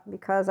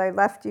because I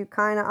left you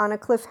kind of on a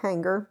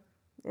cliffhanger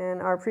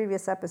in our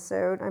previous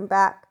episode. I'm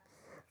back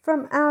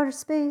from outer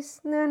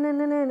space. Na, na,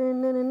 na, na, na,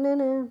 na, na,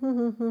 na.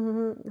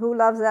 Who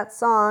loves that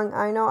song?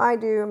 I know I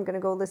do. I'm going to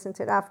go listen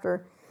to it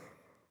after.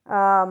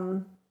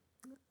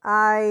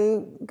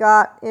 I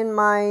got in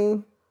my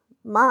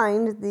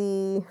mind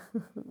I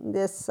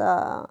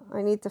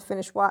need to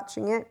finish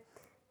watching it.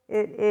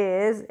 It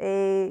is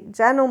a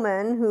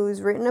gentleman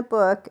who's written a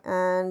book,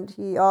 and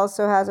he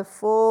also has a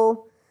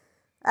full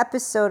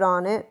episode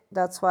on it.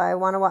 That's why I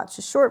want to watch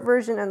the short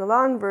version and the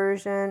long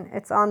version.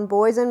 It's on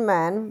boys and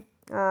men,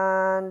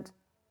 and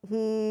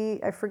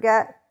I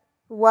forget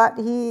what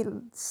he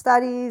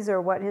studies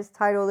or what his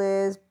title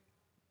is,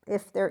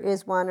 if there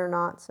is one or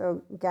not.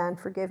 So again,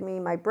 forgive me,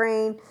 my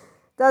brain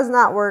does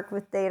not work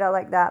with data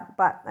like that,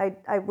 but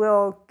I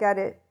will get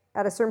it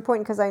at a certain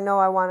point because I know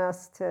I want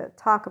us to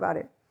talk about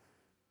it.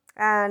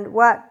 And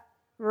what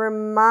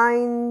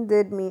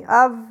reminded me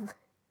of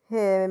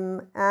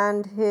him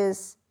and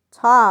his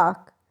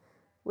talk,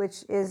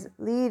 which is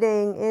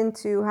leading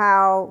into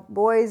how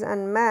boys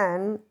and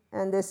men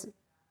and this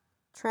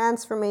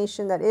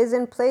transformation that is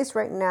in place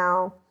right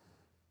now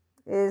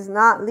is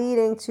not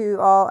leading to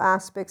all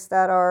aspects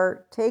that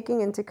are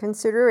taking into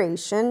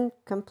consideration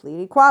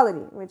complete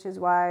equality, which is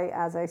why,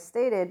 as I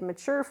stated,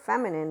 mature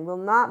feminine will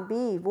not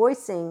be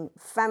voicing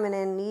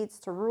feminine needs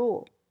to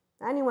rule.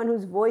 Anyone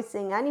who's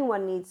voicing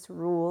anyone needs to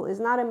rule is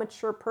not a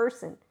mature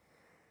person,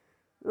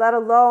 let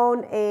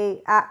alone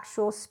a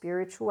actual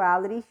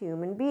spirituality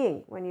human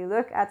being. When you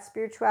look at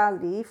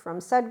spirituality from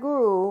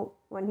Sadhguru,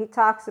 when he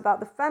talks about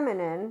the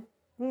feminine,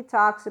 he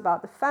talks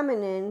about the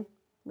feminine,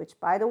 which,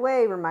 by the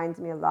way, reminds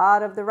me a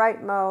lot of the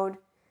right mode,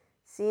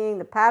 seeing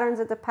the patterns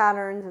of the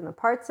patterns and the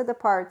parts of the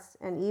parts.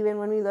 And even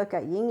when we look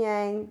at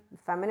yin-yang,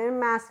 feminine and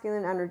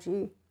masculine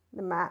energy,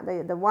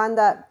 the one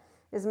that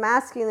is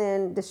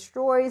masculine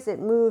destroys, it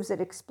moves,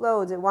 it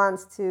explodes, it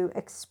wants to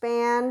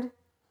expand.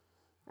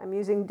 I'm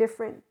using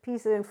different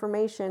pieces of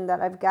information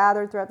that I've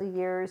gathered throughout the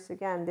years.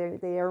 Again,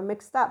 they are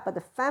mixed up, but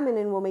the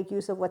feminine will make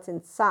use of what's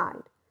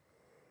inside.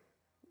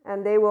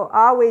 And they will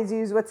always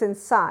use what's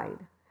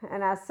inside.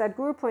 And as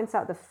Sadhguru points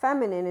out, the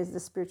feminine is the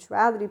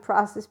spirituality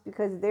process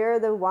because they're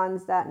the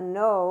ones that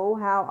know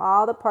how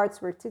all the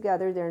parts work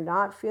together. They're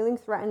not feeling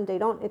threatened. They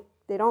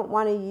don't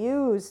want to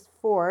use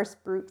force,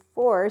 brute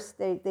force.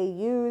 They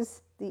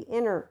use the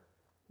inner.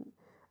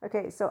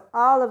 Okay, so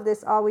all of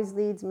this always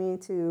leads me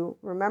to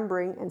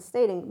remembering and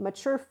stating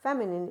mature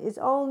feminine is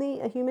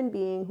only a human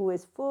being who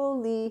is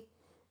fully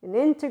an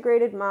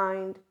integrated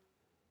mind.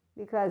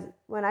 Because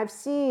when I've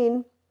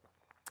seen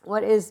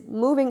what is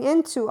moving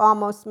into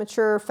almost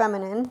mature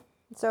feminine,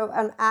 so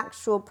an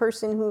actual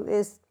person who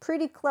is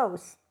pretty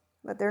close,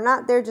 but they're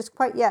not there just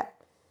quite yet.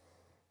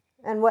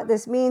 And what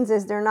this means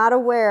is they're not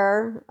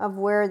aware of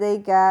where they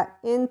get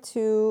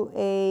into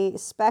a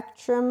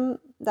spectrum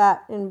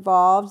that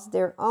involves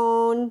their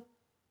own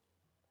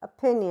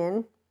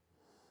opinion.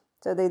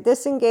 So they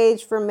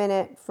disengage for a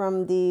minute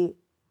from the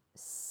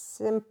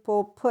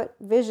simple put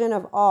vision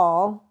of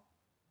all,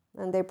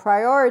 and they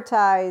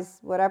prioritize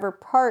whatever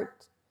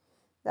part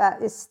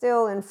that is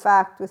still in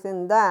fact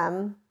within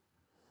them,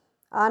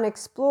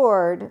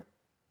 unexplored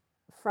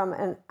from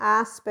an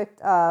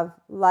aspect of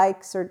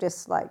likes or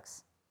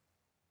dislikes.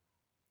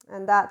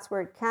 And that's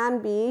where it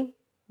can be,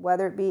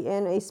 whether it be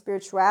in a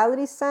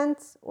spirituality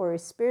sense or a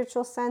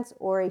spiritual sense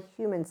or a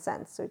human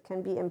sense. So it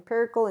can be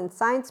empirical in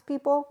science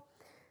people,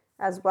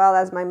 as well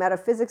as my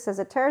metaphysics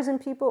esotericism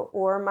people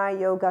or my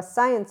yoga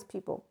science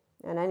people,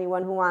 and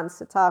anyone who wants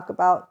to talk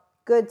about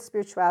good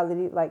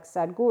spirituality like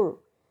Sadhguru.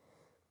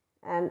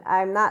 And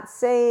I'm not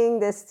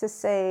saying this to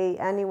say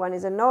anyone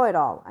is a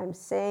know-it-all. I'm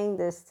saying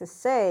this to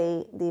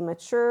say the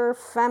mature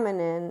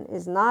feminine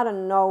is not a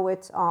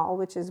know-it-all,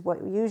 which is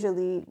what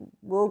usually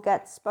will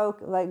get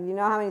spoken. Like, you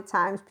know how many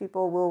times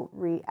people will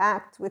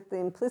react with the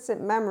implicit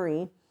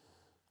memory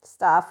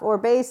stuff, or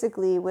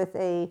basically with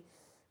a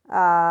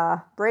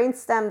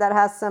brainstem that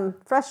has some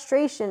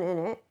frustration in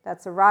it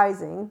that's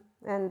arising.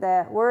 And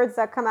the words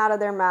that come out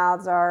of their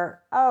mouths are,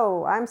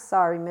 oh, I'm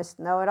sorry, Miss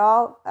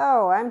Know-It-All.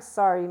 Oh, I'm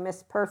sorry,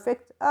 Miss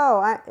Perfect.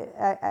 Oh,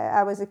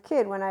 I was a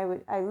kid when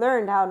I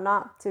learned how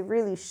not to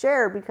really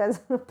share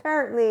because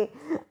apparently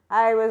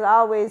I was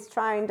always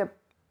trying to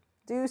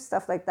do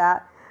stuff like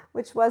that,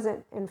 which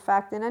wasn't, in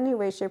fact, in any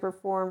way, shape, or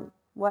form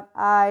what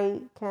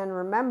I can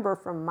remember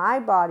from my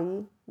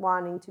body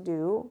wanting to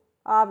do.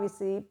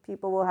 Obviously,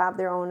 people will have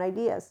their own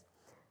ideas.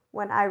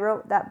 When I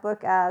wrote that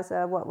book as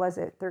a,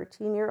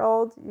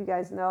 13-year-old, you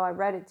guys know I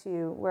read it to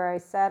you, where I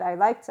said, I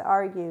like to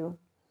argue.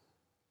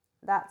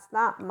 That's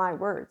not my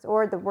words.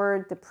 Or the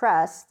word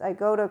depressed. I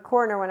go to a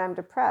corner when I'm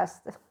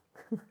depressed.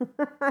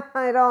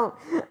 I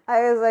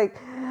was like,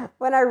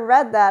 when I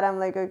read that, I'm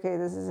like, okay,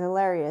 this is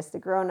hilarious. The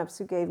grown-ups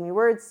who gave me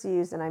words to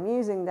use and I'm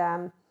using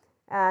them.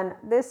 And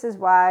this is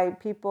why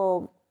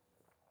people,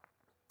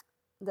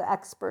 the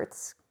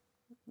experts,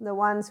 the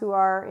ones who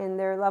are in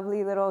their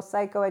lovely little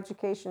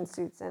psychoeducation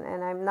suits, and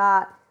I'm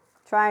not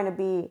trying to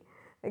be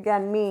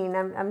again, mean.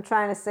 I'm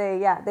trying to say,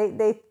 yeah,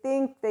 they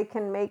think they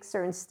can make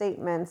certain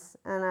statements,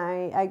 and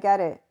I get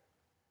it.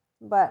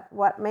 But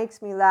what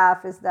makes me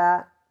laugh is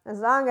that as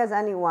long as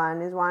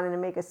anyone is wanting to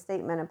make a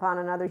statement upon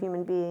another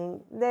human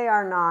being, they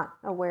are not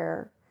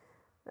aware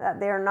that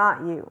they are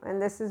not you.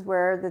 And this is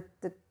where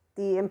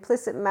the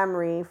implicit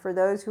memory for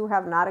those who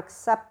have not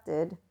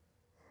accepted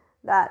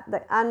that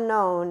the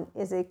unknown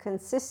is a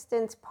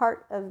consistent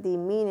part of the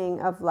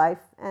meaning of life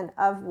and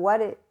of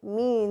what it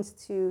means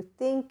to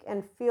think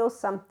and feel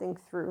something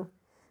through.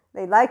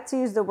 They like to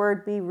use the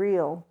word be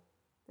real,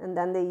 and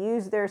then they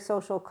use their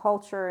social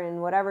culture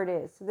and whatever it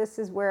is. So this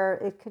is where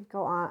it could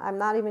go on. I'm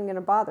not even going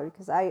to bother,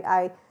 because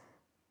I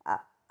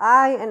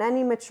and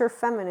any mature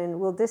feminine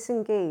will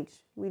disengage.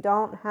 We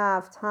don't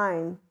have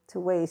time to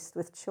waste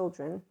with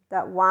children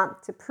that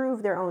want to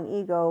prove their own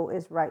ego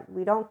is right.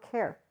 We don't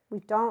care. We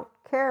don't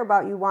care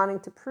about you wanting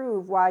to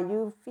prove why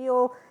you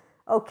feel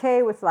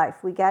okay with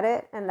life. We get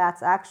it. And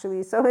that's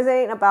actually, so it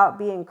ain't about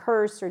being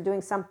cursed or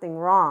doing something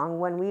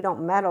wrong when we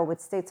don't meddle with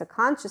states of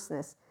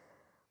consciousness.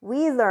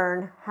 We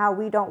learn how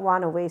we don't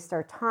want to waste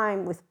our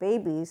time with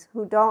babies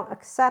who don't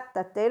accept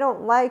that they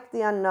don't like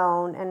the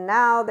unknown. And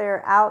now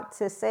they're out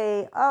to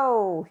say,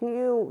 oh,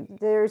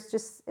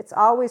 it's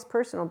always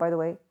personal, by the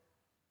way,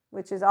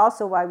 which is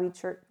also why we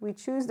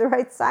choose the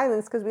right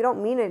silence, because we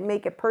don't mean it,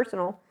 make it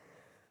personal.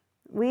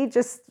 We're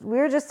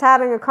just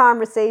having a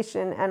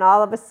conversation, and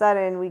all of a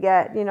sudden we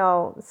get,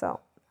 so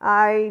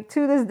I,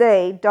 to this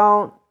day,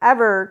 don't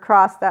ever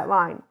cross that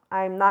line.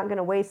 I'm not going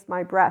to waste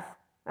my breath.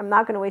 I'm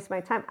not going to waste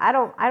my time. I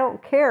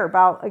don't care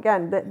about,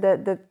 again,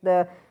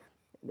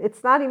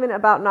 it's not even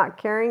about not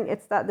caring.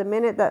 It's that the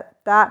minute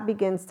that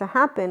begins to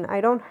happen, I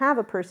don't have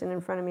a person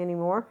in front of me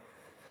anymore.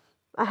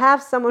 I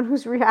have someone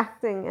who's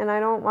reacting, and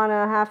I don't want to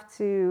have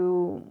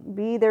to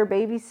be their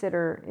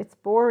babysitter. It's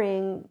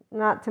boring,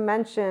 not to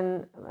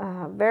mention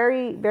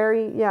very,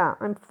 very,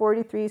 I'm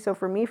 43. So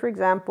for me, for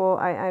example,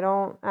 I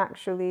don't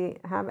actually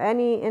have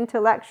any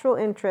intellectual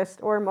interest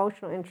or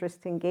emotional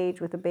interest to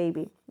engage with a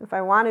baby. If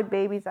I wanted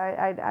babies,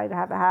 I'd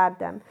have had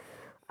them.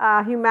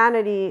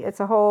 Humanity,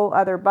 it's a whole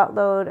other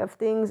buttload of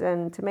things,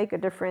 and to make a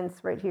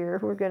difference right here,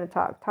 we're going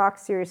to talk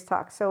serious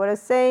talk. So what I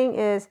was saying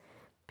is,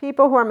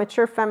 people who are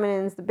mature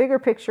feminines, the bigger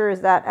picture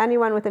is that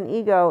anyone with an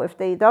ego, if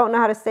they don't know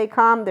how to stay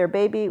calm, their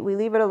baby, we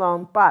leave it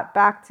alone. But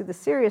back to the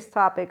serious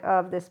topic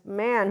of this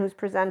man who's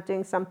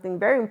presenting something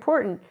very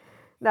important,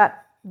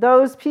 that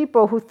those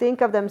people who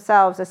think of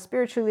themselves as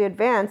spiritually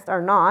advanced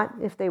are not.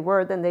 If they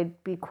were, then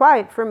they'd be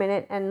quiet for a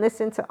minute and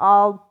listen to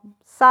all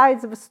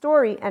sides of a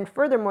story. And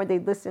furthermore,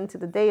 they'd listen to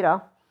the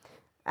data.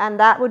 And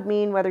that would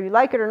mean whether you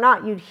like it or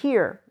not, you'd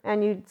hear,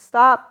 and you'd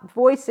stop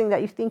voicing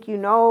that you think you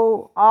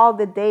know all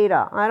the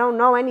data. I don't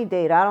know any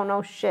data. I don't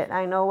know shit.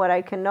 I know what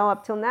I can know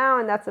up till now,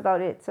 and that's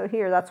about it. So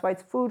here, that's why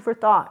it's food for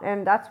thought.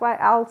 And that's why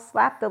I'll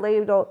slap the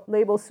label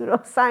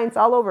pseudoscience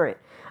all over it.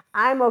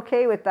 I'm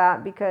okay with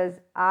that because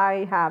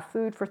I have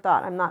food for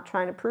thought. I'm not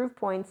trying to prove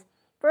points.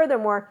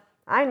 Furthermore,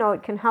 I know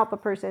it can help a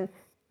person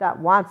that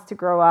wants to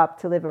grow up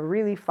to live a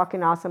really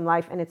fucking awesome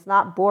life, and it's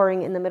not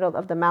boring in the middle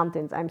of the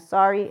mountains. I'm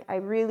sorry, I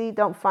really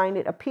don't find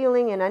it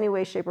appealing in any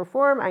way, shape, or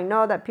form. I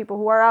know that people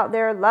who are out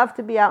there love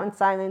to be out in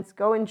silence.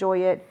 Go enjoy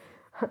it.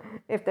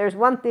 If there's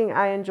one thing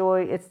I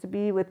enjoy, it's to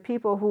be with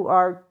people who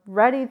are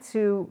ready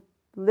to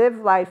live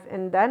life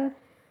and then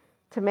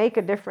to make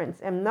a difference.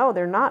 And no,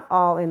 they're not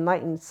all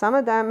enlightened. Some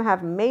of them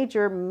have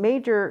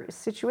major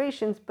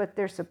situations, but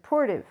they're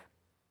supportive.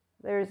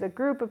 There's a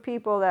group of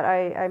people that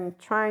I'm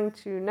trying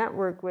to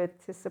network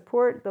with to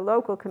support the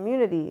local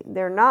community.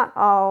 They're not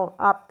all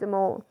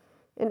optimal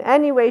in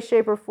any way,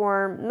 shape, or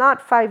form,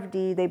 not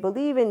 5D. They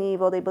believe in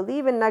evil. They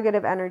believe in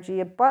negative energy,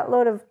 a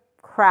buttload of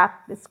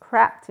crap. It's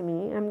crap to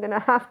me. I'm going to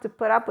have to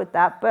put up with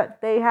that. But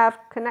they have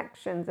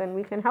connections, and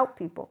we can help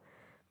people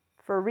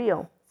for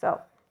real. So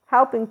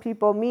helping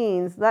people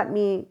means let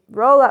me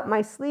roll up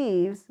my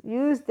sleeves,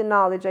 use the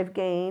knowledge I've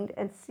gained,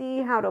 and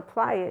see how to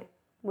apply it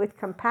with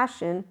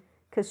compassion,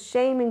 because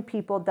shaming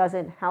people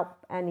doesn't help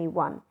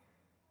anyone.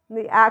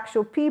 The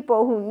actual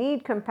people who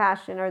need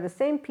compassion are the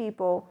same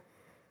people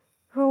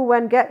who,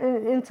 when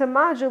getting into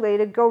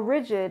modulated, go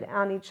rigid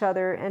on each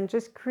other and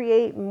just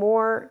create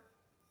more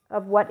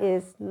of what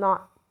is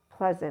not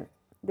pleasant.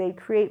 They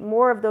create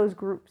more of those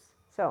groups.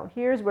 So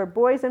here's where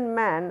boys and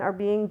men are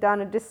being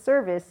done a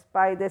disservice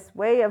by this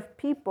way of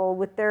people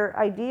with their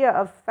idea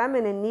of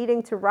feminine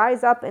needing to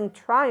rise up and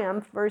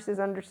triumph versus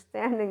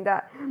understanding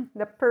that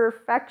the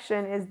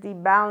perfection is the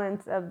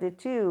balance of the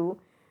two,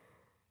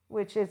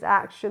 which is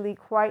actually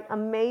quite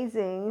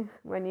amazing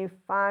when you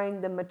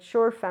find the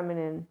mature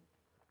feminine.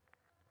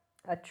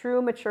 A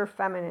true mature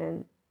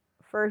feminine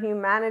for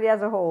humanity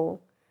as a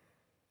whole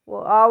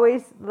will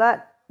always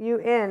let you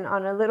in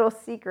on a little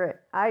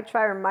secret. I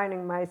try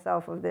reminding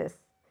myself of this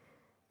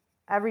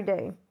every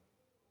day.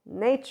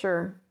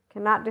 Nature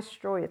cannot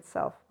destroy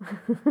itself.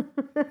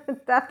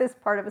 Death is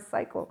part of a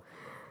cycle.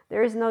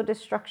 There is no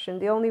destruction.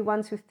 The only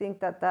ones who think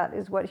that that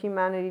is what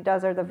humanity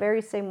does are the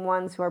very same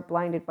ones who are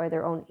blinded by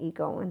their own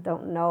ego and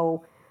don't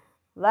know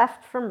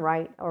left from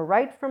right or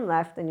right from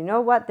left, and you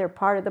know what? They're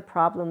part of the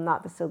problem,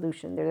 not the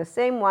solution. They're the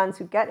same ones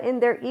who get in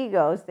their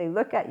egos. They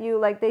look at you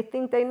like they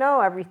think they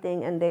know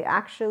everything, and they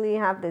actually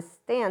have this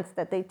stance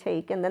that they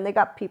take, and then they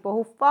got people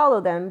who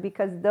follow them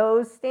because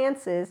those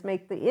stances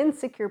make the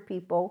insecure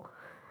people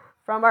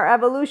from our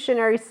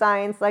evolutionary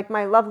science, like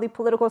my lovely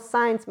political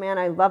science man.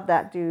 I love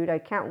that dude. I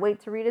can't wait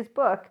to read his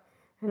book.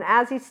 And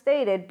as he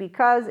stated,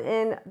 because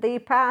in the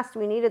past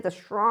we needed the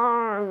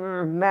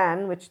stronger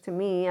men, which to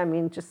me, I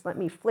mean, just let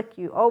me flick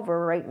you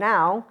over right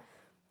now,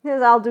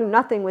 because I'll do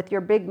nothing with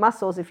your big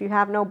muscles if you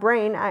have no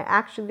brain. I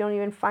actually don't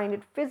even find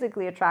it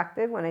physically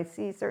attractive when I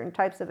see certain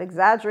types of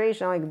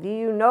exaggeration. I'm like, do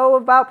you know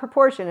about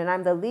proportion? And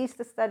I'm the least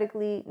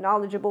aesthetically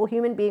knowledgeable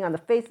human being on the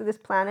face of this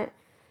planet.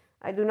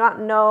 I do not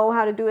know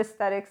how to do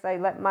aesthetics. I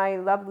let my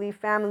lovely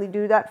family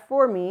do that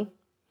for me.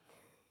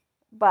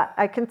 But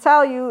I can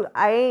tell you,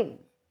 I ain't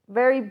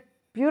very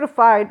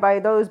beautified by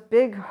those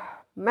big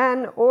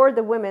men or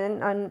the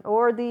women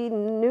or the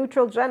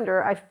neutral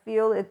gender. I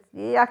feel it's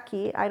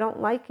yucky. I don't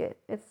like it.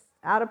 It's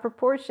out of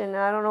proportion. And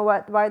I don't know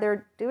why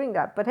they're doing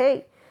that. But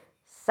hey,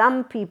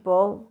 some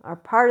people are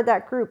part of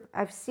that group.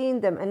 I've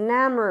seen them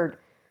enamored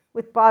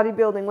with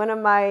bodybuilding. One of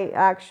my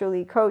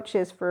actually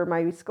coaches for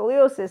my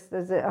scoliosis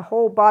is a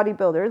whole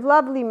bodybuilder,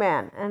 lovely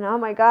man. And oh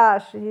my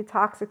gosh, he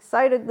talks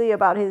excitedly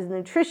about his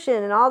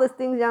nutrition and all these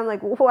things. And I'm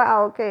like,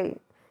 wow, okay.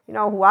 You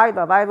know who I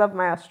love? I love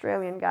my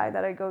Australian guy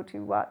that I go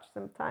to watch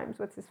sometimes.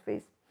 What's his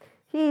face?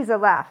 He's a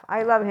laugh.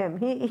 I love him.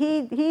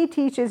 He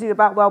teaches you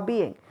about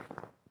well-being.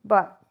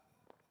 But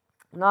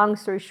long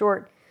story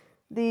short,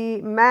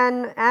 the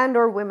men and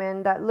or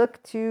women that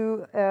look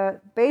to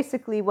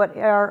basically what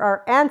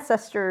our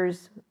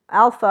ancestors,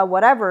 alpha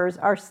whatevers,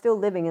 are still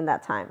living in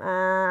that time.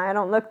 I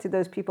don't look to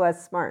those people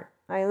as smart.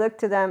 I look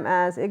to them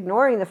as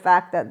ignoring the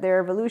fact that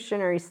their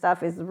evolutionary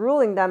stuff is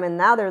ruling them, and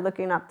now they're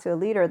looking up to a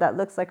leader that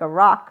looks like a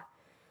rock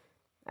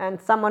and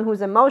someone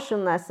who's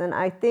emotionless. And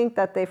I think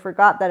that they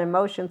forgot that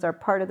emotions are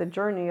part of the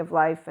journey of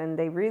life, and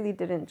they really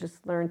didn't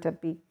just learn to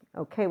be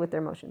okay with their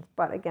emotions.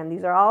 But again,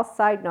 these are all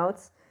side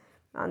notes.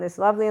 On this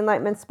lovely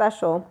Enlightenment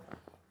special,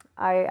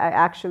 I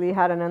actually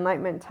had an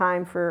Enlightenment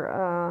time for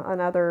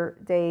another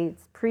day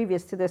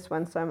previous to this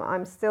one. So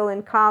I'm still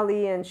in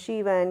Kali and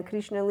Shiva and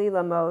Krishna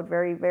Leela mode,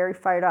 very, very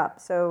fired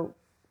up. So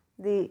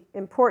the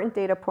important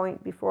data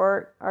point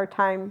before our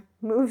time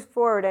moves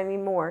forward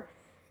anymore,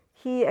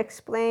 he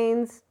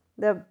explains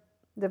the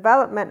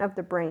development of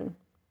the brain.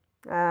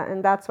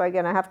 And that's why,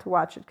 again, I have to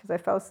watch it because I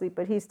fell asleep.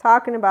 But he's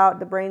talking about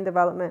the brain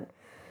development.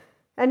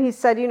 And he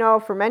said, you know,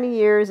 for many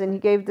years, and he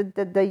gave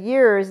the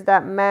years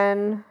that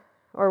men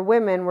or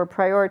women were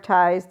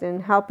prioritized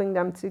in helping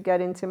them to get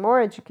into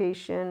more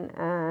education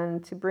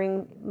and to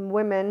bring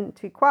women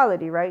to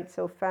equality, right?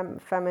 So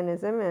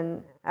feminism.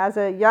 And as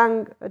a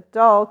young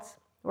adult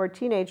or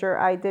teenager,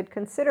 I did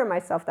consider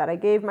myself that. I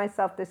gave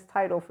myself this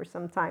title for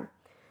some time.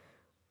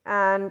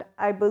 And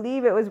I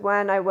believe it was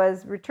when I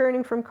was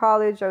returning from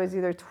college. I was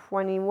either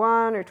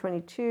 21 or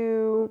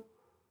 22.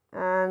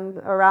 And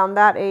around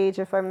that age,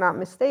 if I'm not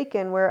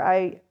mistaken, where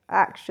I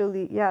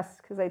actually, yes,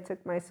 because I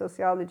took my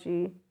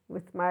sociology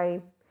with my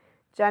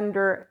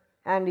gender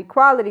and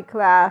equality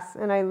class,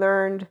 and I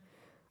learned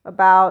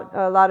about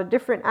a lot of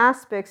different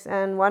aspects.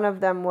 And one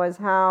of them was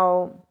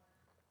how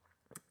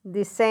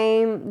the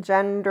same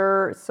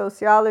gender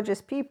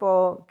sociologist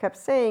people kept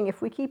saying,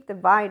 if we keep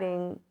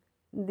dividing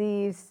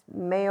these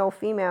male,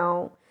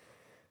 female,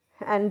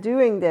 and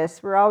doing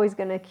this, we're always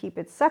going to keep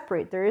it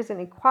separate. There is an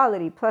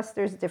equality, plus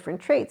there's different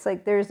traits.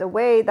 Like there's a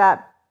way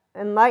that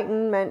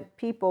Enlightenment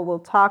people will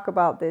talk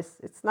about this.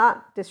 It's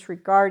not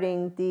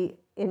disregarding the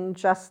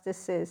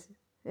injustices.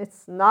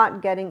 It's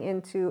not getting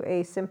into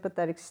a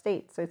sympathetic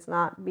state. So it's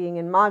not being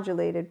in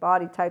modulated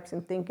body types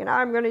and thinking,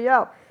 I'm going to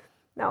yell.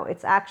 No,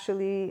 it's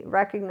actually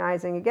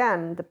recognizing,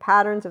 again, the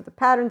patterns and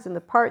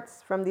the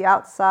parts from the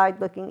outside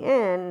looking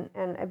in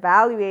and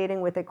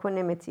evaluating with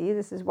equanimity.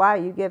 This is why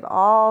you give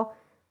all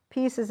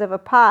pieces of a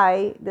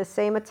pie the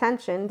same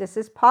attention. This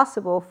is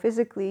possible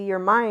physically. Your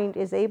mind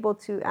is able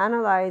to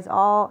analyze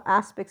all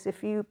aspects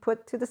if you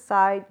put to the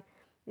side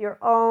your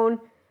own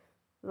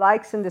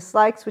likes and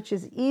dislikes, which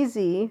is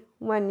easy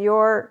when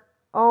your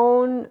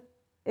own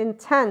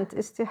intent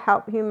is to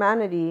help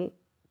humanity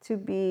to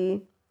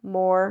be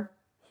more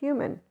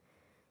human.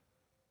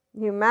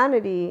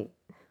 Humanity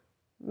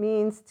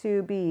means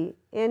to be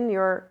in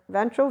your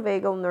ventral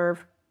vagal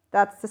nerve.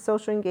 That's the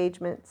social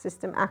engagement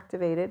system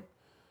activated.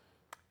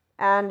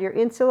 And your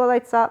insula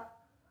lights up,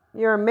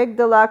 your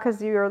amygdala,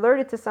 because you're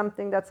alerted to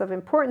something that's of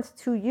importance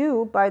to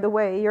you, by the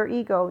way, your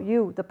ego,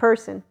 you, the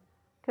person,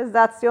 because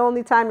that's the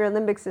only time your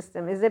limbic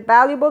system. Is it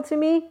valuable to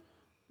me?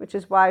 Which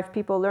is why if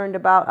people learned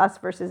about us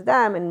versus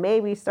them and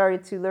maybe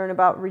started to learn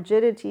about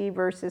rigidity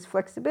versus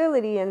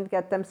flexibility and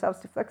get themselves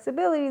to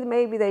flexibility,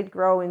 maybe they'd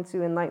grow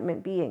into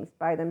enlightenment beings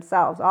by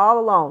themselves, all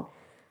alone.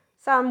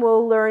 Some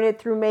will learn it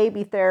through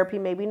maybe therapy,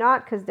 maybe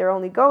not, because they're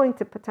only going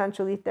to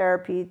potentially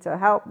therapy to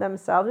help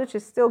themselves, which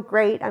is still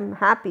great. I'm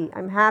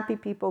happy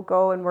people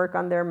go and work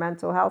on their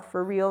mental health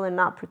for real and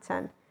not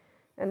pretend.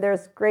 And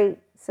there's great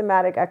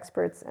somatic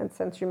experts and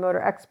sensory motor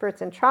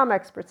experts and trauma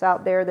experts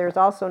out there. There's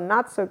also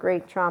not so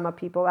great trauma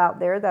people out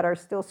there that are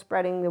still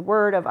spreading the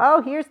word of,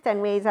 oh, here's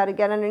 10 ways how to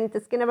get underneath the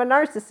skin of a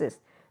narcissist.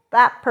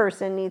 That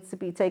person needs to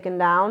be taken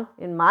down,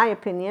 in my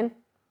opinion.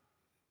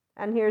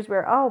 And here's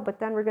where, oh, but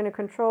then we're going to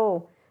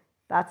control.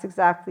 That's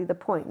exactly the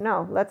point.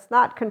 No, let's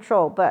not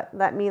control, but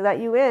let me let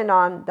you in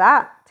on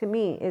that. To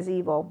me is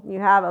evil. You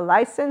have a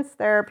licensed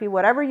therapy,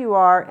 whatever you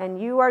are,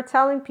 and you are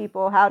telling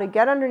people how to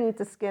get underneath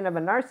the skin of a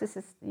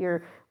narcissist.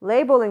 You're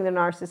labeling the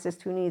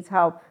narcissist who needs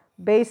help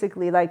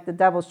basically like the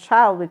devil's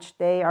child, which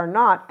they are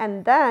not.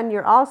 And then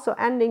you're also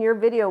ending your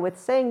video with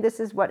saying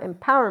this is what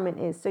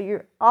empowerment is. So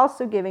you're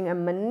also giving a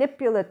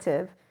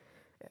manipulative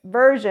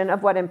version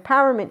of what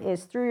empowerment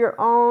is through your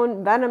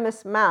own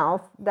venomous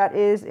mouth that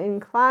is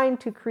inclined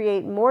to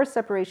create more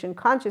separation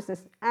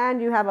consciousness,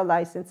 and you have a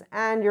license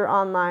and you're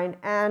online,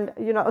 and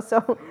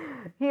so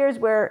here's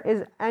where,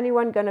 is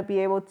anyone going to be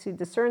able to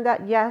discern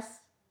that?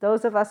 Yes,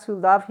 those of us who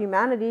love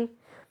humanity,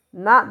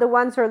 not the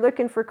ones who are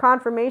looking for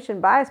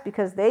confirmation bias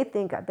because they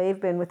think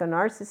they've been with a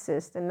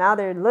narcissist and now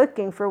they're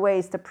looking for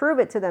ways to prove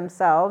it to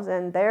themselves,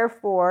 and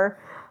therefore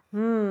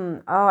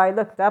I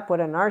looked up what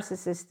a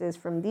narcissist is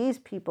from these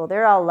people.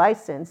 They're all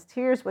licensed.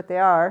 Here's what they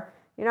are.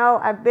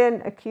 I've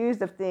been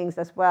accused of things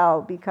as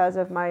well because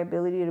of my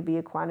ability to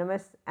be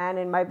equanimous, and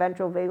in my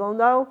ventral vagal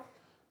node,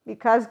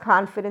 because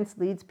confidence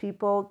leads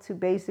people to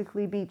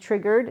basically be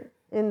triggered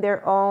in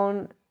their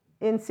own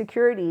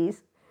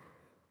insecurities.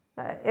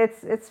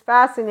 It's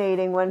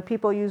fascinating when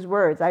people use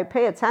words. I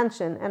pay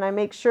attention and I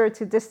make sure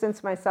to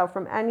distance myself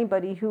from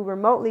anybody who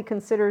remotely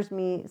considers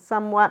me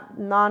somewhat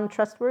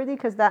non-trustworthy,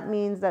 because that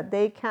means that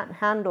they can't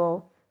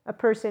handle a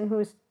person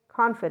who's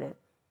confident.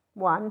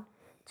 1.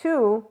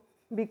 2,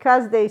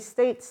 because they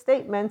state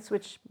statements,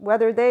 which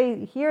whether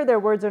they hear their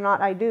words or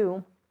not, I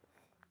do.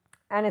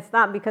 And it's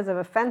not because of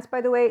offense, by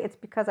the way. It's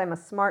because I'm a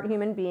smart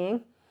human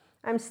being.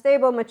 I'm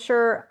stable,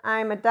 mature,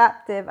 I'm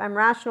adaptive, I'm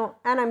rational,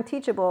 and I'm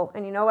teachable.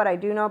 And you know what I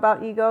do know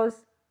about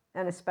egos,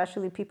 and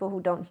especially people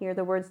who don't hear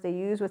the words they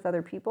use with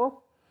other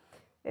people?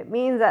 It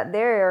means that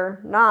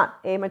they're not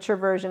a mature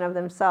version of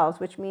themselves,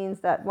 which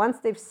means that once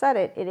they've said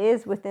it, it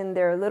is within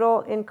their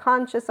little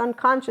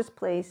unconscious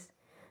place.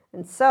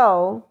 And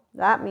so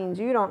that means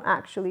you don't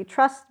actually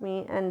trust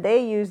me. And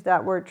they use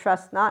that word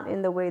trust not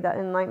in the way that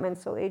Enlightenment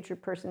Soul Age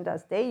Group person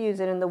does. They use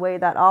it in the way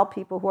that all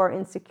people who are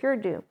insecure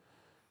do.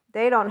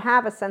 They don't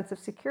have a sense of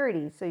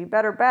security. So you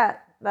better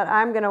bet that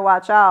I'm going to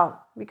watch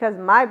out, because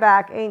my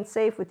back ain't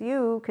safe with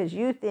you because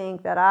you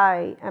think that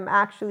I am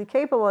actually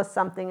capable of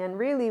something. And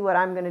really what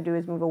I'm going to do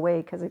is move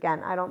away, because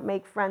again, I don't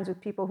make friends with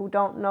people who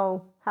don't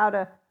know how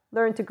to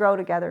learn to grow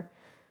together.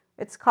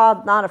 It's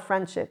called not a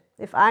friendship.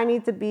 If I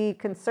need to be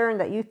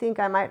concerned that you think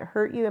I might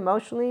hurt you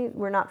emotionally,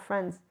 we're not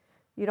friends.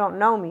 You don't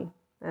know me,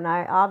 and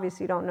I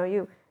obviously don't know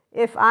you.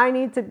 If I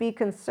need to be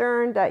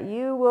concerned that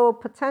you will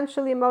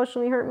potentially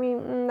emotionally hurt me,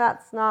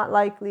 that's not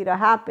likely to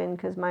happen,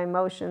 because my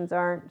emotions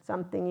aren't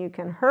something you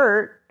can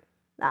hurt.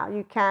 Now,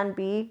 you can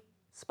be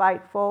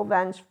spiteful,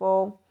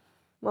 vengeful,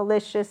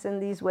 malicious in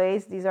these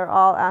ways. These are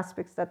all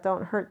aspects that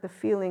don't hurt the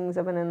feelings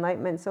of an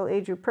Enlightenment Soul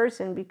Age Group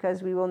person,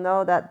 because we will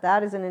know that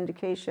that is an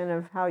indication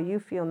of how you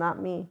feel,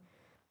 not me.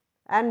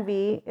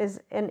 Envy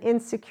is an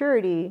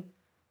insecurity.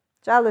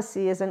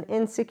 Jealousy is an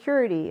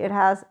insecurity. It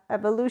has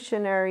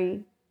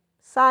evolutionary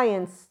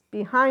science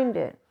behind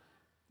it.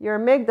 Your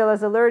amygdala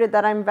is alerted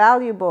that I'm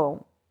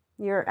valuable.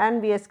 You're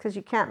envious because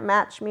you can't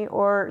match me,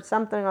 or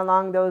something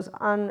along those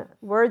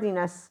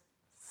unworthiness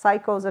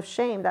cycles of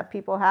shame that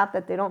people have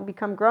that they don't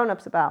become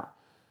grown-ups about.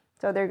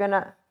 So they're going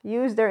to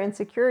use their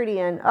insecurity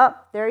and,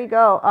 there you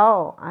go.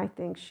 Oh, I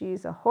think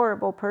she's a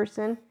horrible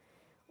person.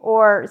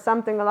 Or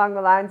something along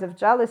the lines of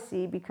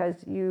jealousy,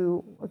 because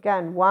you,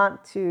 again,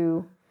 want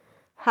to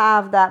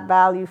have that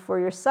value for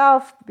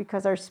yourself,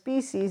 because our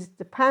species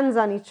depends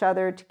on each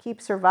other to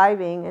keep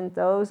surviving, and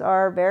those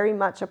are very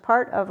much a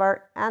part of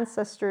our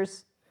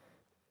ancestors'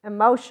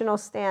 emotional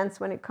stance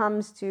when it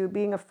comes to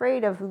being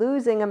afraid of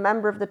losing a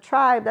member of the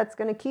tribe that's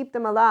going to keep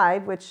them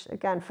alive, which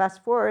again,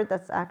 fast forward,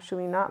 that's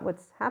actually not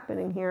what's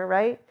happening here,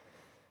 right?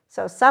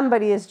 So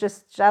somebody is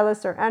just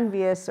jealous or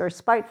envious or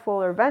spiteful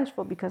or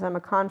vengeful because I'm a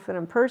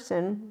confident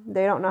person.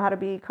 They don't know how to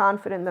be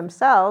confident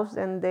themselves,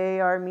 and they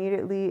are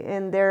immediately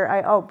in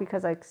their,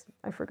 because I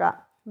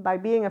forgot, by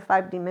being a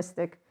 5D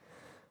mystic.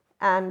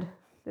 And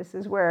this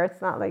is where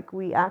it's not like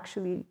we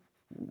actually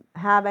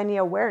have any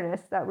awareness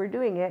that we're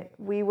doing it.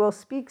 We will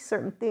speak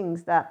certain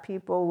things that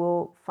people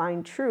will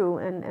find true,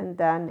 and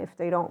then if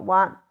they don't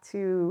want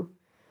to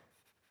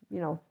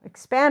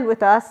expand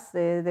with us,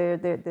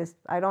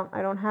 I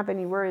don't have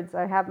any words.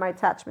 I have my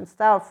attachment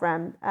style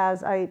friend,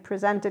 as I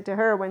presented to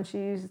her when she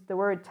used the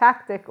word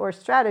tactic or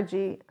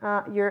strategy.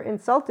 You're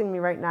insulting me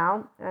right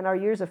now, and our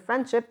years of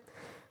friendship,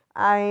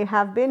 I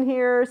have been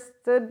here,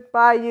 stood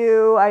by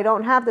you. I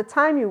don't have the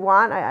time you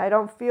want. I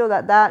don't feel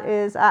that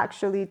is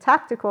actually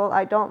tactical.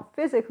 I don't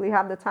physically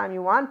have the time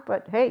you want,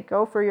 but hey,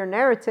 go for your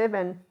narrative.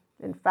 And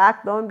in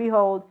fact, lo and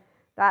behold,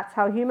 that's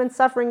how human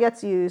suffering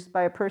gets used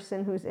by a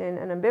person who's in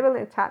an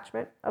ambivalent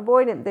attachment.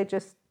 Avoidant, they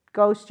just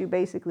ghost you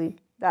basically.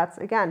 That's,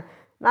 again,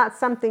 not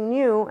something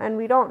new, and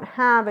we don't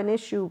have an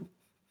issue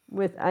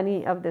with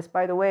any of this,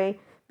 by the way,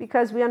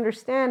 because we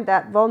understand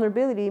that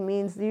vulnerability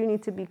means you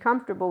need to be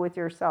comfortable with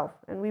yourself,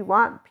 and we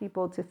want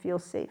people to feel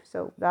safe.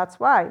 So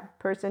that's why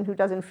person who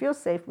doesn't feel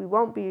safe, we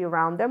won't be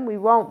around them. We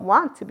won't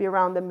want to be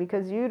around them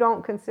because you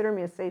don't consider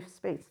me a safe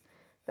space.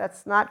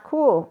 That's not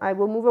cool. I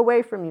will move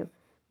away from you.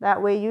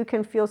 That way you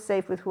can feel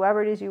safe with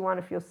whoever it is you want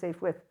to feel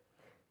safe with,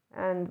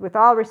 and with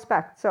all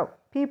respect. So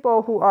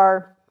people who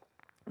are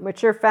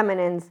mature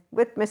feminines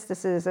with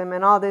mysticism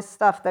and all this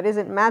stuff that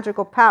isn't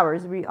magical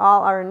powers. We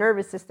all are a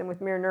nervous system with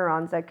mirror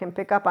neurons that can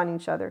pick up on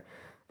each other.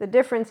 The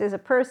difference is a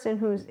person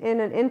who's in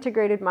an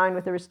integrated mind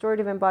with a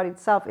restorative embodied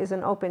self is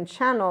an open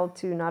channel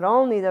to not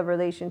only the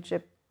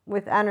relationship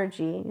with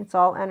energy, it's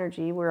all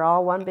energy, we're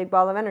all one big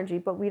ball of energy,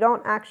 but we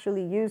don't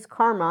actually use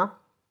karma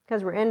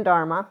because we're in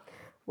dharma.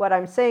 What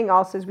I'm saying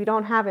also is we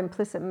don't have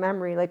implicit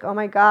memory, like, oh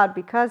my God,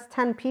 because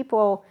 10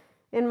 people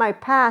in my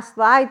past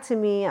lied to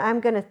me,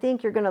 I'm going to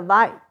think you're going to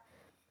lie.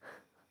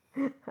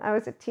 I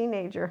was a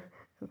teenager.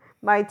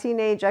 My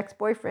teenage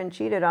ex-boyfriend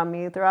cheated on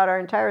me throughout our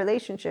entire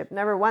relationship.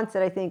 Never once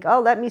did I think, oh,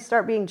 let me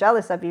start being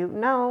jealous of you.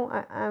 No,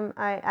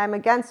 I'm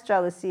against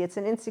jealousy. It's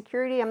an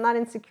insecurity. I'm not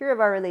insecure of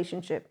our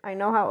relationship. I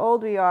know how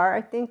old we are.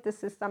 I think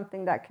this is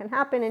something that can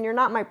happen, and you're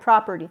not my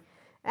property.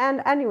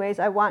 And anyways,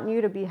 I want you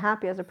to be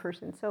happy as a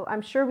person. So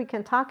I'm sure we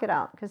can talk it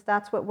out, because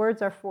that's what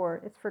words are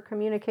for. It's for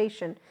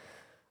communication.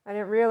 I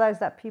didn't realize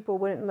that people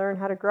wouldn't learn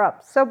how to grow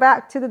up. So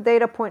back to the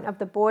data point of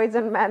the boys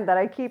and men that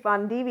I keep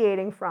on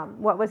deviating from.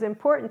 What was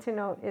important to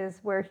note is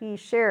where he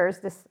shares,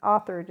 this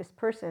author, this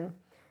person,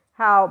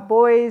 how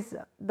boys,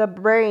 the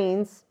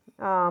brains,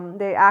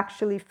 they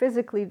actually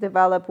physically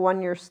develop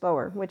 1 year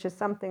slower, which is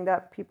something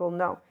that people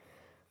know.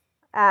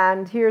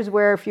 And here's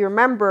where, if you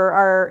remember,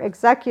 our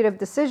executive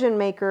decision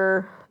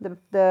maker,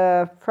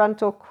 the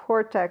frontal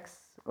cortex,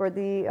 or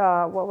the,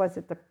 what was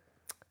it?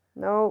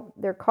 No,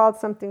 they're called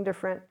something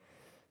different.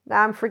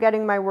 Now I'm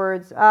forgetting my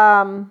words.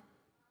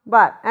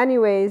 But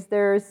anyways,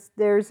 there's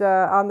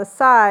on the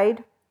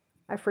side,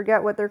 I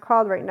forget what they're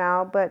called right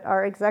now, but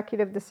our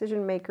executive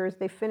decision makers,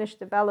 they finish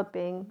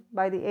developing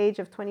by the age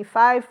of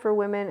 25 for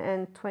women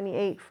and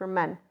 28 for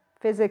men,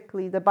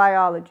 physically, the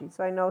biology.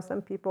 So I know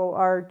some people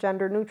are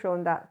gender neutral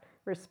in that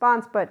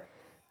response, but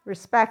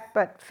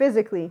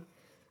physically.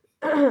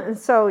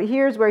 So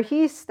here's where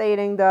he's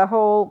stating the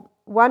whole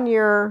 1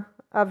 year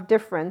of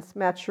difference,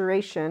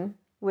 maturation,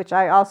 which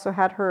I also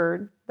had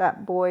heard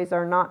that boys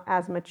are not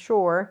as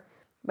mature,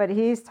 but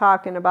he's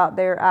talking about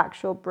their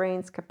actual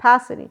brain's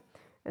capacity.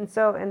 And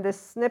so in this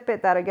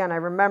snippet that, again, I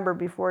remember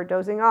before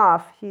dozing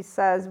off, he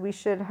says we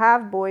should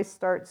have boys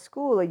start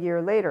school a year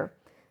later.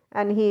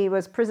 And he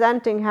was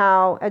presenting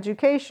how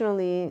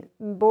educationally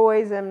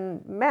boys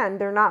and men,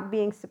 they're not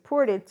being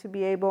supported to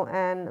be able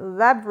and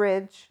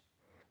leverage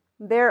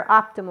their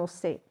optimal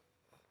state,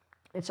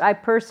 which I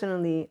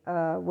personally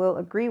will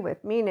agree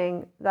with,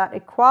 meaning that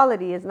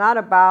equality is not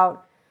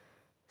about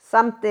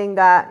something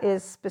that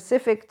is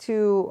specific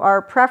to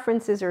our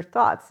preferences or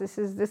thoughts. This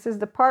is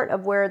the part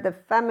of where the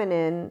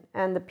feminine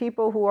and the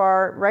people who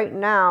are right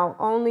now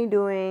only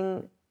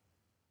doing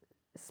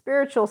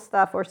spiritual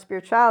stuff or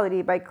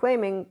spirituality by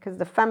claiming, because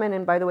the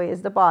feminine, by the way,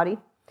 is the body.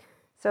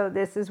 So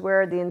this is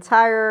where the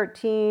entire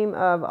team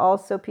of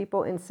also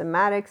people in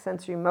somatic,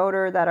 sensory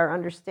motor that are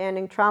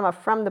understanding trauma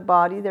from the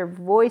body, they're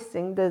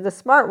voicing, the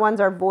smart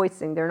ones are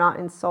voicing, they're not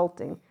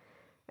insulting.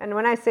 And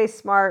when I say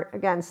smart,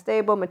 again,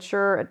 stable,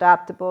 mature,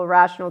 adaptable,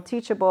 rational,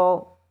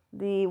 teachable,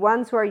 the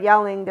ones who are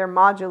yelling, they're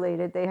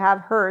modulated. They have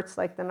hurts,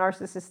 like the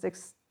narcissistic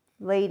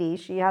lady.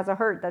 She has a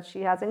hurt that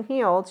she hasn't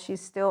healed. She's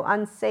still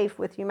unsafe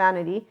with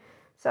humanity.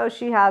 So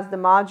she has the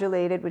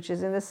modulated, which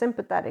is in the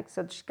sympathetic.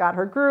 So she got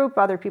her group,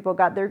 other people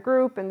got their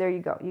group, and there you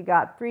go. You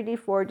got 3D,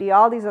 4D,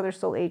 all these other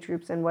soul age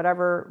groups, and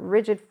whatever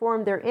rigid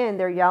form they're in,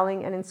 they're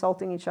yelling and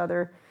insulting each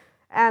other.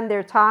 And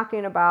they're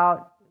talking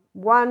about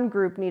one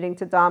group needing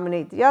to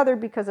dominate the other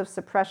because of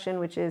suppression,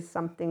 which is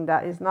something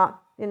that is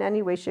not in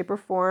any way, shape, or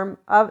form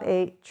of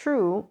a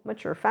true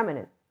mature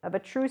feminine, of a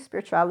true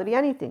spirituality,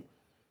 anything.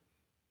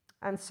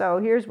 And so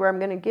here's where I'm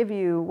going to give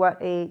you what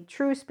a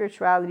true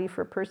spirituality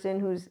for a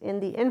person who's in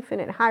the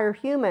infinite higher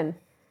human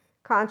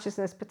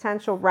consciousness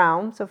potential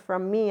realm. So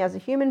from me as a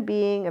human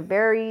being, a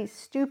very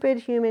stupid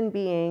human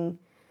being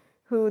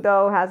who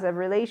though has a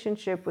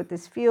relationship with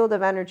this field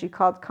of energy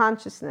called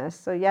consciousness.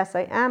 So yes,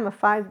 I am a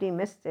 5D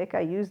mystic.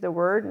 I use the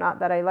word, not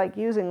that I like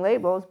using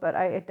labels, but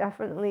I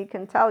definitely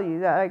can tell you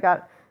that I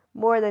got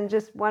more than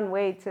just one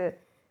way to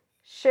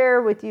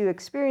share with you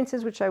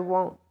experiences, which I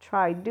won't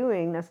try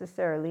doing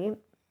necessarily.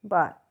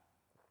 But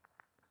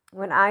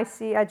when I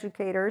see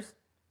educators,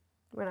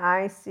 when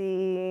I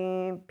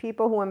see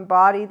people who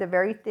embody the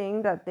very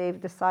thing that they've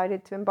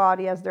decided to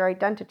embody as their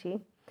identity,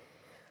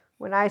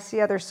 when I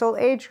see other soul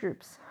age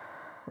groups,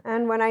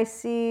 and when I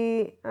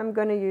see, I'm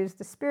going to use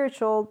the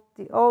spiritual,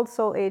 the old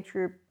soul age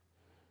group,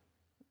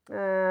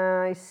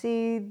 I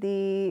see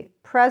the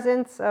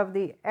presence of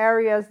the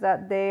areas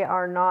that they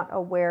are not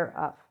aware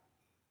of.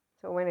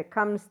 So when it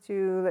comes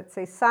to, let's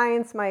say,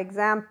 science, my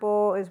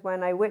example is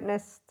when I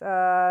witnessed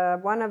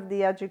one of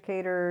the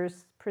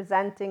educators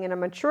presenting in a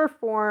mature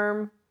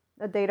form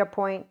a data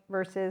point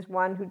versus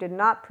one who did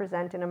not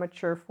present in a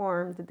mature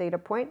form the data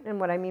point. And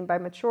what I mean by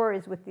mature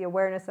is with the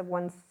awareness of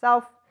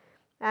oneself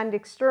and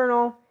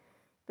external.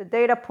 The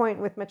data point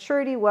with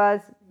maturity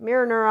was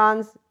mirror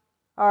neurons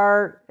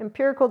are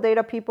empirical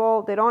data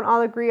people. They don't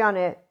all agree on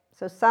it.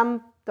 So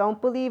some don't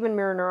believe in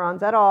mirror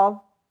neurons at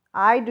all.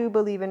 I do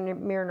believe in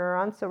mirror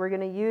neurons, so we're going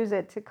to use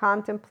it to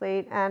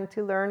contemplate and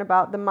to learn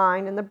about the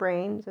mind and the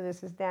brain. So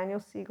this is Daniel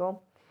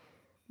Siegel.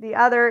 The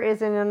other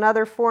is in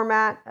another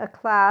format, a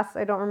class.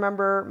 I don't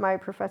remember my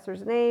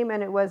professor's name,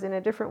 and it was in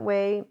a different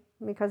way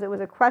because it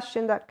was a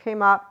question that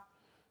came up.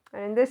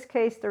 And in this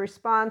case, the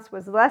response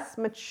was less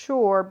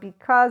mature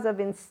because of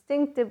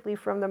instinctively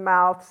from the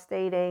mouth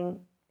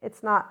stating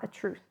it's not a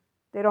truth.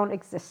 They don't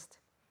exist.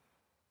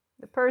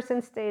 The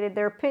person stated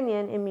their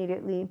opinion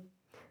immediately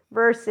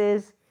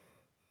versus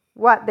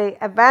what they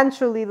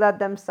eventually led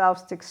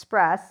themselves to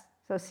express.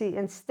 So see,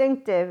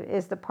 instinctive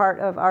is the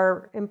part of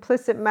our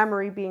implicit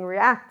memory being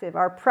reactive,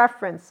 our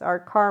preference, our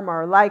karma,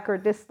 our like or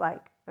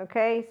dislike.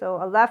 Okay,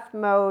 so a left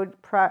mode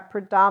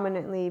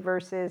predominantly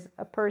versus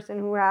a person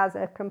who has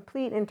a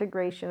complete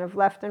integration of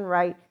left and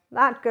right,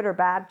 not good or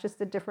bad, just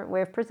a different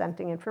way of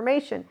presenting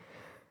information.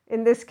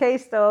 In this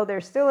case, though, they're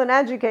still an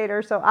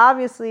educator, so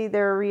obviously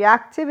their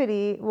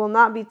reactivity will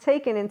not be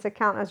taken into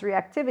account as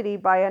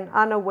reactivity by an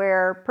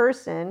unaware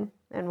person.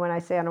 And when I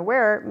say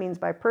unaware, it means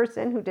by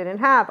person who didn't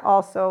have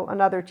also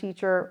another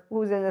teacher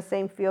who's in the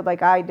same field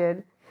like I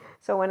did.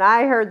 So when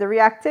I heard the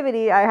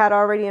reactivity, I had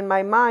already in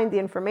my mind the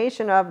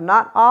information of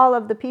not all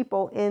of the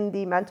people in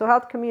the mental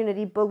health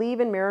community believe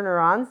in mirror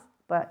neurons,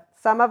 but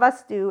some of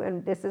us do,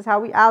 and this is how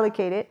we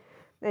allocate it.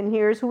 And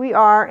here's who we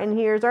are, and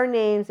here's our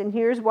names, and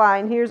here's why,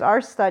 and here's our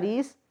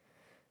studies.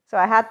 So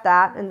I had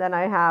that, and then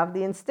I have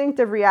the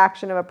instinctive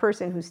reaction of a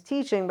person who's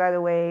teaching, by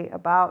the way,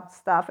 about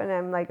stuff. And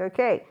I'm like,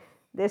 okay,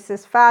 this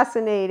is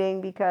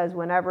fascinating because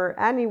whenever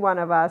any one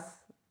of us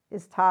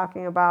is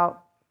talking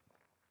about,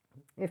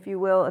 if you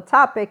will, a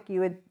topic, you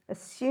would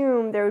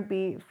assume there would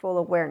be full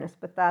awareness,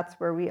 but that's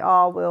where we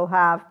all will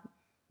have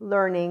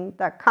learning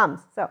that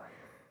comes. So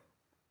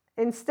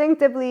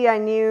instinctively, I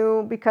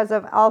knew because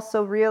of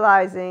also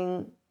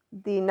realizing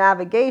the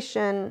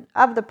navigation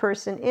of the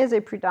person is a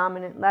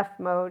predominant left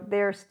mode.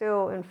 They're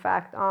still, in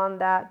fact, on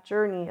that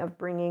journey of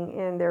bringing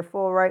in their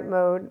full right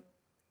mode.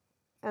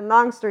 And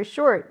long story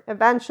short,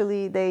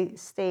 eventually they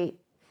state,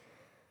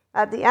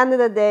 at the end of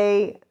the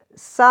day,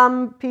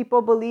 some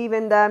people believe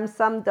in them,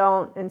 some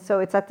don't. And so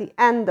it's at the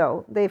end,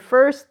 though. They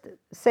first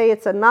say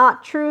it's a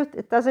not truth,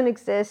 it doesn't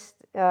exist,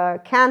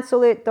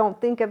 cancel it, don't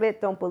think of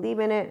it, don't believe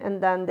in it.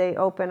 And then they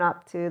open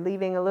up to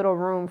leaving a little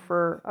room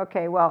for,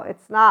 okay, well,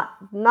 it's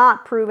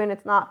not proven,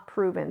 it's not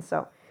proven.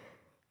 So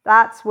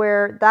that's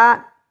where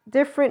that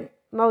different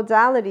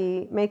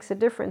modality makes a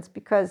difference,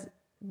 because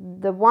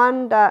the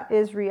one that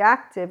is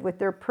reactive with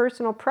their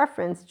personal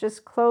preference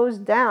just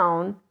closed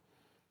down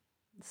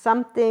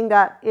something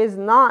that is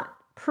not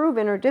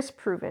proven or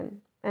disproven.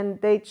 And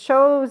they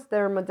chose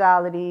their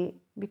modality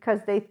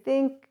because they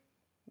think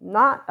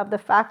not of the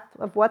fact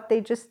of what they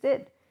just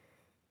did,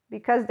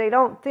 because they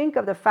don't think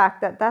of the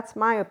fact that that's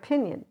my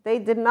opinion. They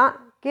did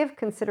not give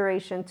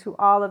consideration to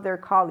all of their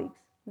colleagues.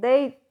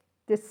 They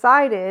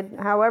decided,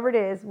 however it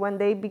is, when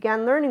they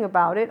began learning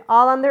about it,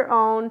 all on their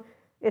own,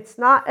 it's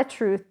not a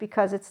truth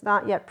because it's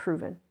not yet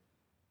proven.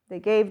 They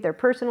gave their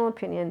personal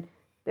opinion.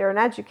 They're an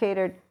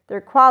educator.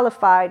 They're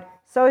qualified.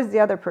 So is the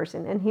other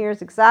person. And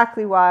here's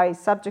exactly why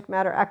subject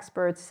matter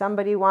experts,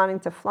 somebody wanting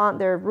to flaunt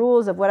their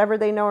rules of whatever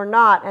they know or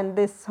not, and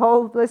this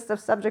whole list of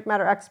subject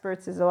matter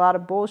experts is a lot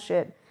of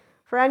bullshit.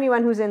 For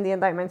anyone who's in the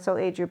Enlightenment Soul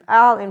Age group,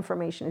 all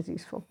information is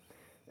useful.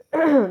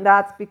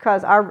 That's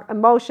because our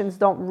emotions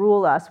don't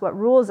rule us. What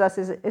rules us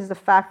is the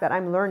fact that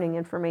I'm learning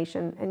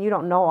information and you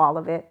don't know all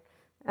of it.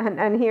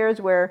 And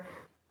here's where,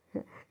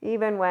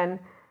 even when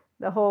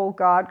the whole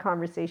God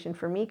conversation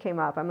for me came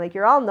up, I'm like,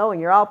 you're all knowing,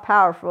 you're all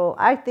powerful.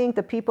 I think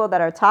the people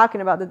that are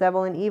talking about the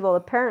devil and evil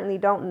apparently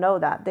don't know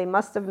that. They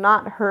must have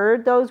not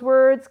heard those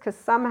words, because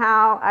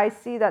somehow I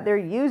see that they're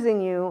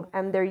using you,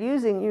 and they're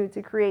using you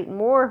to create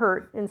more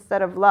hurt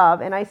instead of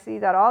love. And I see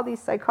that all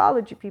these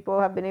psychology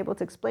people have been able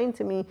to explain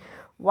to me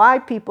why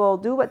people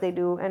do what they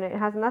do, and it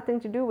has nothing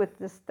to do with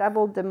this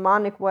devil,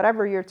 demonic,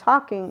 whatever you're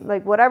talking,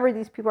 like whatever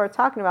these people are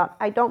talking about.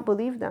 I don't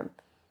believe them.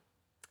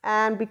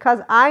 And because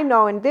I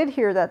know and did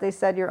hear that they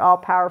said you're all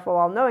powerful,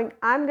 all knowing,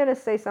 I'm going to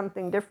say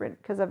something different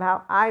because of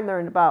how I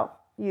learned about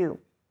you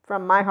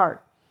from my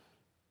heart.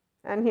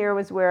 And here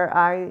was where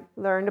I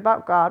learned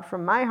about God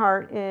from my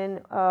heart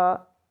in a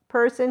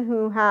person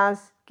who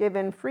has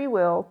given free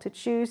will to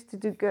choose to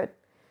do good.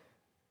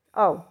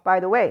 Oh,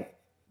 by the way,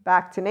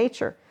 back to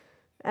nature,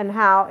 and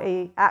how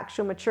a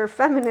actual mature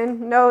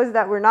feminine knows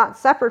that we're not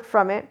separate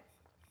from it,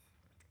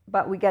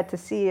 but we get to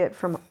see it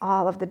from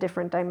all of the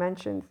different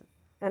dimensions.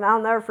 And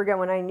I'll never forget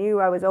when I knew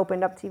I was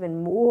opened up to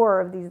even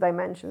more of these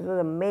dimensions. It was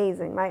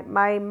amazing.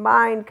 My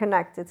mind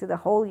connected to the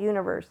whole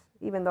universe,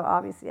 even though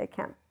obviously I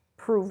can't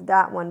proved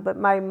that one. But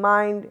my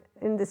mind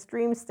in this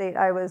dream state,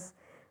 I was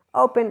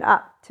opened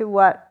up to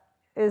what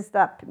is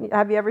that.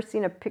 Have you ever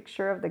seen a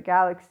picture of the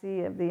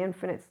galaxy, of the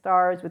infinite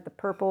stars with the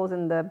purples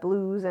and the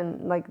blues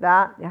and like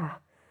that? Yeah.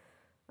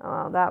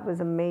 Oh, that was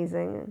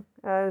amazing.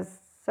 I was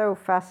so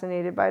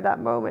fascinated by that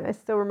moment. I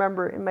still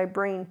remember it in my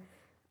brain.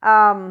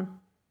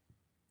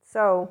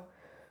 So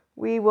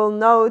we will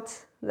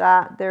note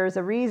that there's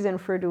a reason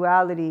for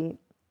duality,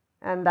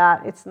 and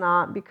that it's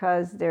not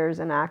because there's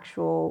an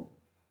actual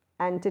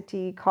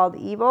entity called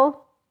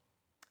evil.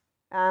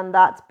 And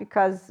that's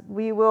because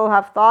we will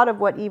have thought of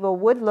what evil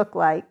would look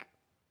like,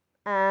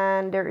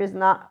 and there is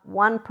not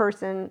one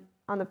person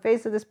on the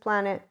face of this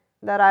planet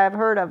that I have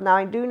heard of. Now,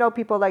 I do know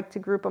people like to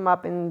group them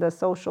up in the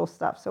social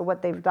stuff, so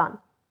what they've done.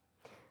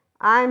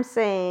 I'm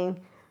saying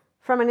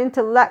from an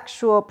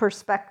intellectual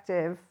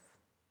perspective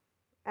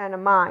and a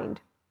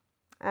mind.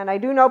 And I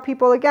do know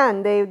people,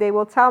 again, they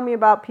will tell me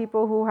about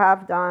people who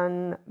have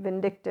done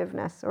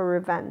vindictiveness or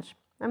revenge.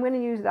 I'm going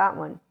to use that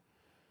one.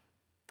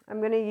 I'm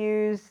going to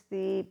use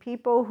the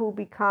people who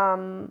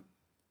become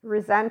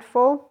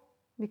resentful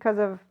because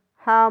of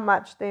how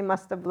much they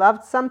must have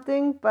loved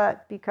something,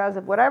 but because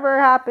of whatever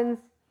happens,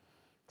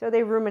 so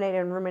they ruminate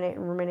and ruminate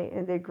and ruminate,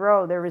 and they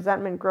grow. Their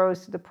resentment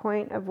grows to the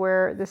point of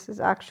where this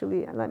is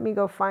actually, let me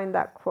go find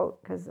that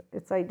quote because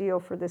it's ideal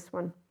for this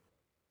one.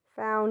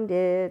 Found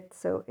it.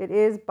 So it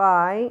is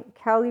by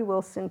Kelly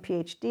Wilson,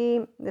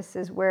 PhD. This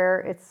is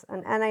where it's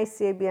an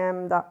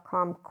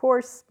nicabm.com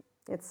course.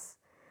 It's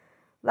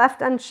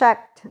left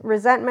unchecked.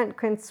 Resentment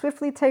can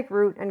swiftly take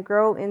root and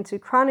grow into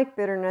chronic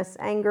bitterness,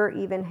 anger,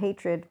 even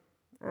hatred.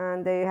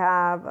 And they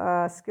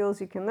have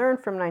skills you can learn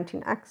from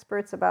 19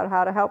 experts about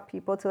how to help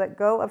people to let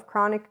go of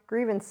chronic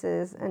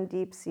grievances and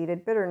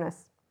deep-seated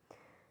bitterness.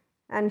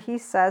 And he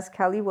says,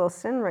 Kelly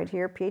Wilson, right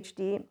here,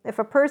 PhD, if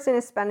a person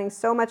is spending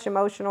so much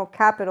emotional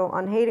capital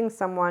on hating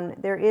someone,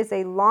 there is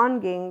a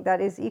longing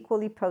that is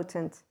equally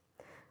potent.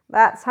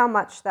 That's how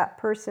much that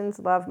person's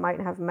love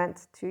might have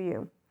meant to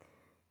you.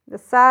 The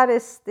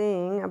saddest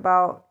thing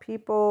about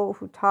people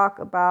who talk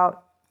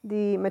about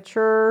the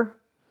maturity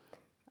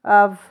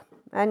of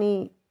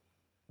any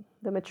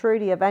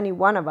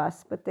one of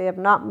us, but they have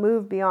not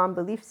moved beyond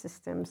belief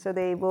systems. So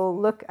they will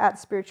look at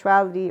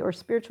spirituality or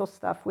spiritual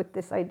stuff with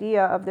this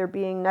idea of there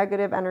being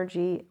negative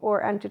energy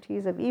or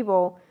entities of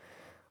evil,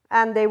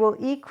 and they will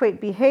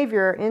equate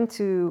behavior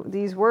into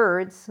these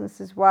words.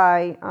 This is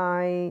why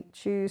I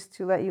choose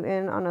to let you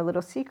in on a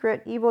little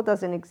secret. Evil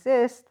doesn't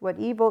exist. What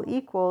evil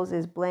equals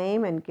is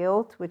blame and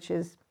guilt, which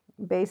is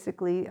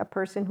basically a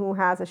person who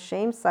has a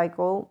shame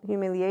cycle,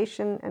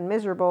 humiliation, and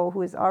miserable,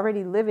 who is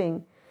already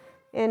living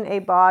in a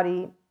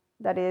body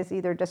that is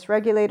either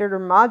dysregulated or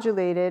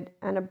modulated,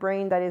 and a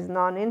brain that is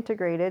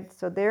non-integrated.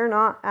 So they're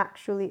not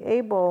actually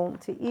able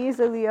to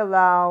easily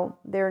allow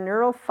their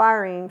neural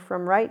firing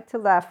from right to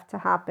left to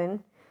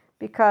happen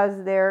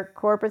because their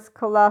corpus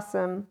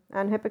callosum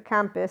and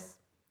hippocampus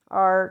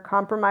are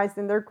compromised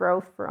in their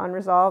growth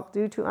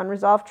due to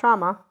unresolved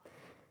trauma.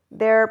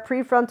 Their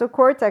prefrontal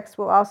cortex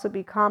will also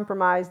be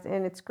compromised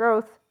in its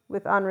growth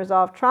with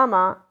unresolved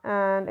trauma.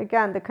 And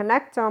again, the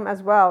connectome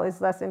as well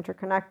is less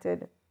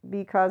interconnected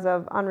because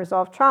of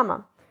unresolved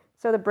trauma.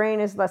 So the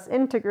brain is less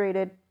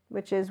integrated,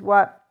 which is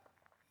what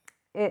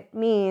it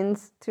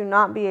means to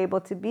not be able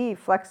to be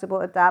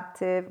flexible,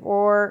 adaptive,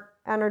 or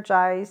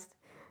energized.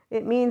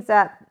 It means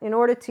that in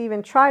order to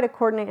even try to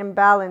coordinate and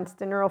balance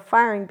the neural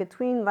firing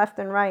between left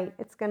and right,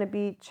 it's going to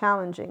be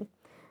challenging.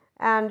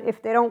 And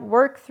if they don't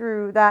work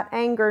through that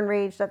anger and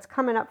rage that's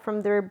coming up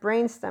from their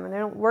brainstem, and they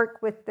don't work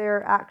with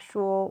their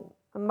actual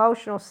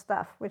emotional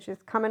stuff, which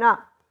is coming up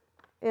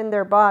in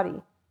their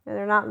body, and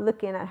they're not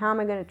looking at how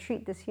am I going to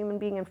treat this human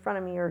being in front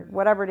of me or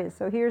whatever it is.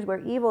 So here's where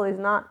evil is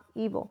not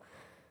evil.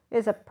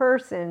 It's a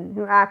person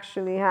who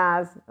actually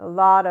has a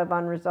lot of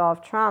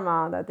unresolved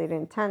trauma that they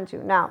didn't tend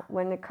to. Now,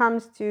 when it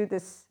comes to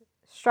this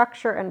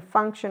structure and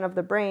function of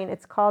the brain,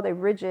 it's called a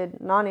rigid,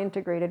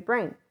 non-integrated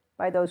brain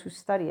by those who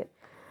study it.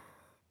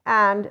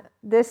 And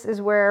this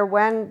is where,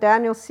 when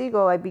Daniel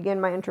Siegel, I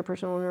begin my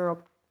interpersonal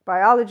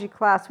neurobiology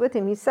class with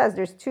him, he says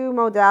there's two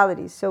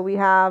modalities. So we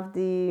have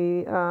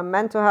the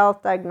mental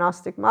health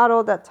diagnostic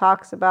model that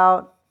talks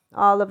about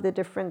all of the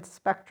different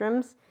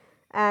spectrums,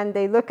 and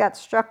they look at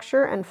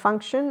structure and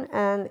function,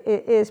 and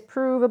it is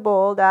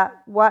provable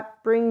that what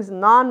brings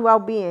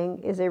non-well-being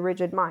is a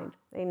rigid mind,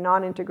 a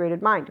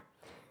non-integrated mind.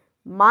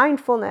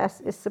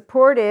 Mindfulness is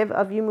supportive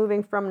of you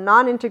moving from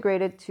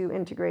non-integrated to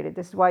integrated.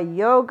 This is why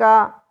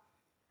yoga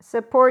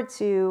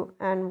supports you,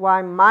 and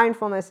why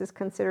mindfulness is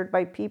considered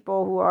by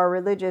people who are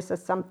religious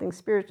as something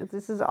spiritual.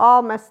 This is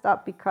all messed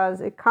up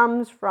because it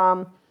comes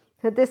from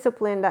a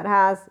discipline that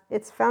has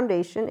its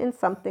foundation in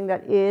something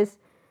that is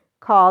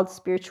called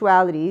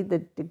spirituality. The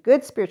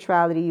good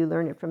spirituality, you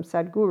learn it from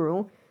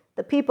Sadhguru.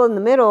 The people in the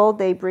middle,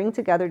 they bring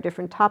together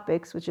different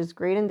topics, which is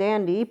great and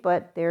dandy,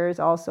 but there's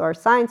also our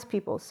science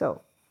people.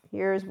 So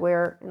here's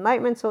where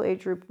Enlightenment Soul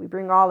Age Group, we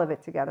bring all of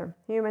it together.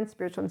 Human,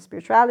 spiritual, and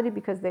spirituality,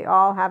 because they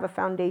all have a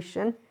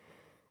foundation.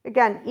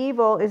 Again,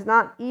 evil is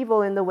not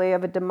evil in the way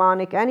of a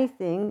demonic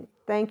anything.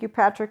 thank you,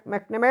 Patrick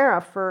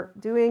McNamara, for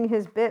doing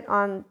his bit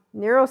on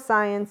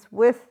neuroscience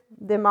with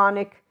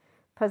demonic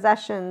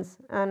possessions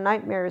and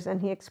nightmares.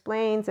 And he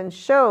explains and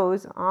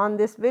shows on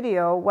this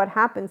video what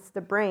happens to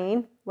the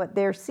brain, what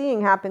they're seeing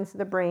happens to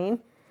the brain,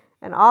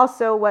 and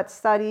also what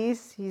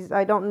studies,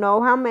 I don't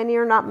know how many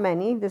or not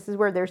many. This is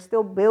where they're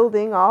still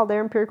building all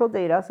their empirical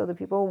data. So the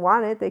people who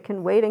want it, they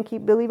can wait and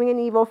keep believing in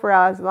evil for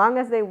as long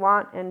as they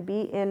want and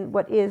be in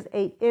what is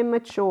a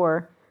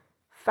immature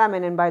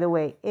feminine, by the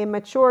way.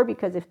 Immature,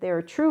 because if they're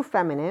a true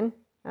feminine,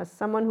 as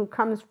someone who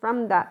comes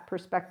from that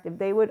perspective,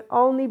 they would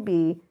only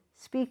be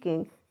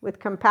speaking with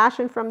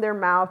compassion from their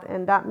mouth.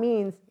 And that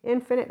means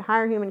infinite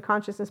higher human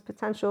consciousness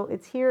potential.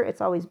 It's here. It's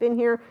always been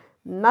here.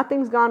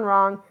 Nothing's gone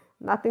wrong.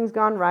 Nothing's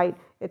gone right.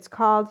 It's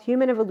called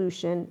human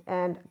evolution.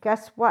 And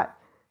guess what?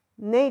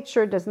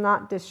 Nature does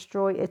not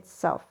destroy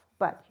itself.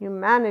 But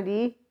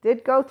humanity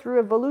did go through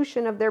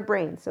evolution of their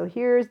brain. So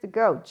here's the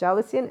go.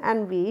 Jealousy and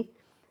envy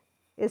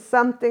is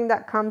something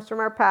that comes from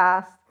our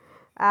past,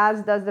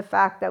 as does the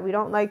fact that we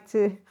don't like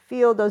to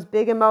feel those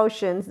big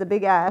emotions, the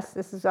big S.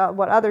 This is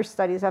what other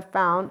studies have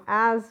found.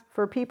 As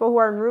for people who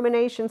are in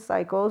rumination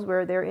cycles,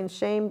 where they're in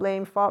shame,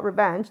 blame, fault,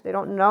 revenge, they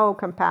don't know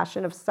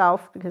compassion of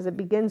self, because it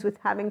begins with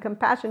having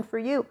compassion for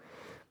you,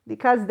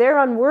 because they're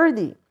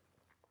unworthy.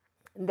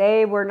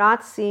 They were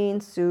not seen,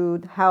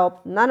 soothed,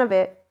 helped, none of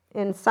it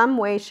in some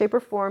way, shape,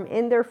 or form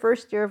in their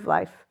first year of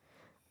life.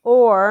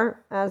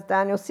 Or, as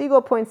Daniel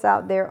Siegel points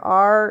out, there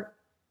are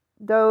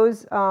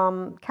those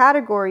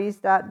categories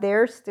that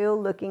they're still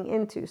looking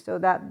into, so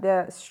that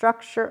the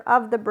structure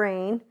of the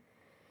brain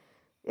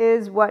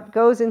is what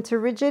goes into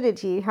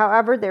rigidity.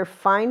 However, they're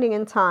finding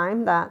in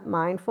time that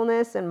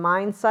mindfulness and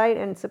mindsight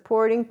and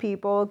supporting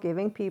people,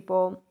 giving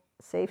people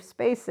safe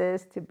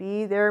spaces to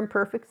be their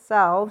imperfect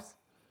selves,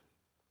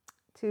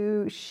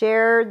 to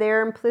share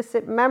their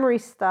implicit memory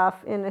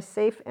stuff in a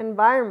safe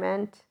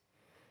environment,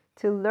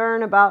 to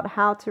learn about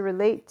how to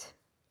relate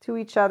to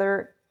each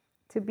other,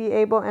 to be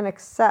able and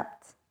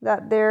accept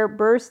that their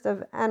burst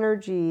of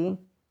energy,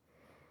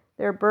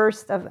 their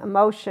burst of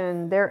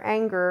emotion, their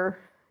anger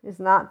is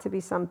not to be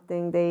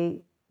something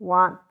they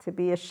want to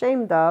be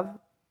ashamed of,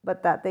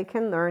 but that they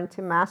can learn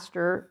to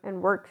master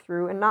and work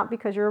through, and not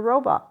because you're a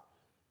robot,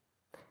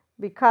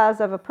 because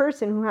of a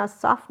person who has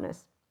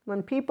softness.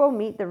 When people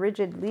meet the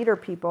rigid leader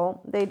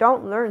people, they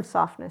don't learn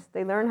softness.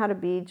 They learn how to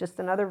be just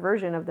another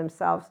version of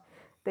themselves.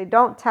 They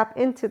don't tap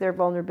into their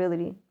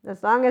vulnerability.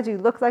 As long as you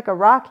look like a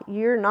rock,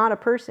 you're not a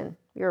person.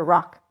 You're a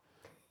rock.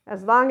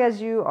 As long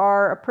as you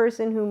are a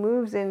person who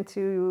moves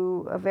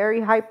into a very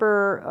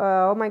hyper,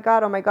 oh my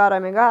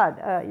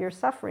God, you're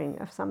suffering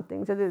of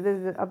something. So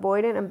there's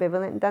avoidant,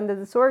 ambivalent, and then the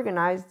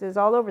disorganized is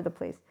all over the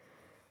place.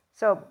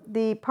 So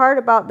the part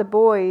about the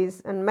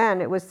boys and men,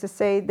 it was to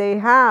say they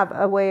have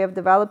a way of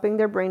developing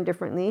their brain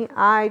differently.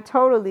 I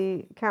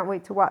totally can't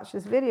wait to watch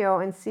this video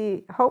and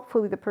see,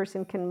 hopefully the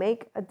person can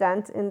make a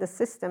dent in the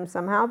system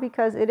somehow,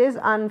 because it is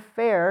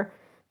unfair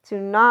to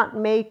not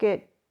make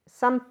it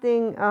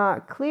something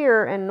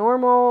clear and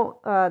normal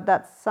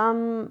that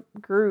some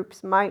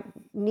groups might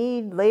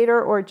need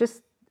later, or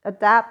just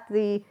adapt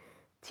the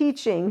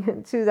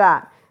teaching to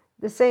that.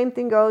 The same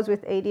thing goes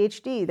with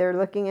ADHD. They're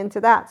looking into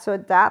that. So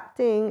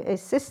adapting a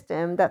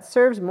system that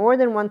serves more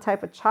than one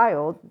type of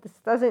child, this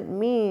doesn't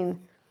mean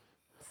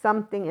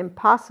something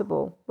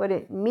impossible. What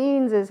it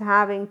means is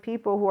having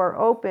people who are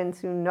open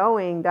to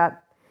knowing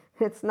that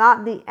it's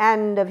not the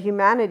end of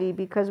humanity,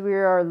 because we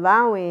are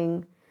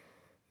allowing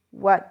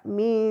what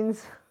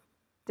means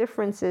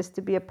differences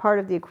to be a part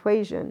of the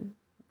equation.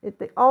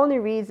 The only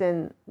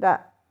reason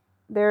that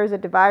there's a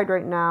divide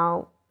right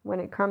now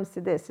when it comes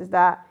to this is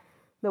that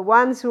the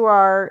ones who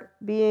are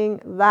being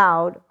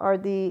loud are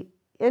the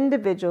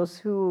individuals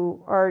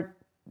who are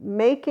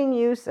making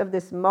use of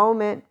this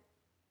moment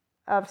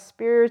of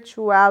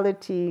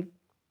spirituality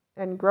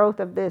and growth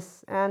of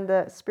this, and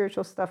the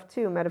spiritual stuff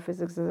too,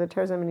 metaphysics,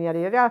 esotericism, and yada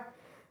yada.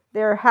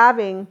 They're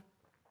having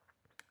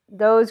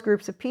those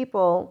groups of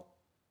people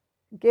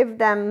give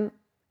them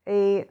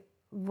a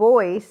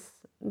voice.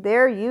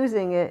 They're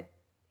using it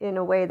in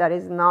a way that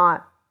is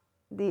not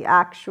the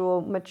actual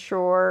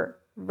mature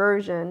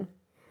version.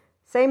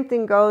 Same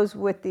thing goes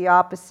with the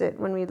opposite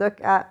when we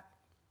look at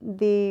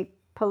the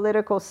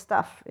political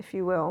stuff, if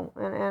you will.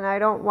 And I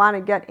don't want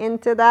to get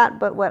into that,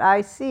 but what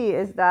I see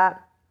is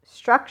that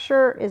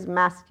structure is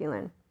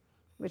masculine,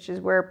 which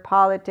is where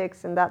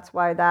politics, and that's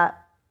why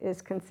that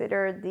is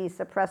considered the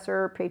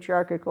suppressor,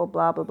 patriarchal,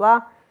 blah, blah,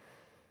 blah.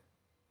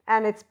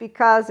 And it's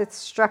because it's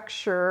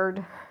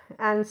structured,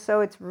 and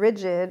so it's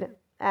rigid,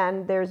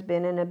 and there's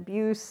been an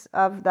abuse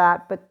of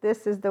that. But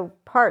this is the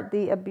part,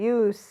 the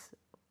abuse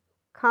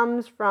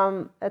comes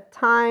from a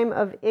time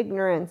of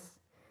ignorance.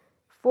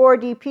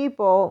 4D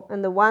people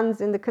and the ones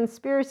in the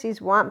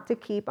conspiracies want to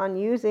keep on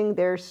using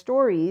their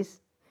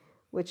stories,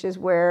 which is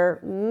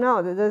where,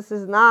 no, this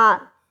is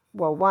not,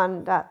 well,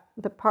 one, that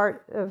the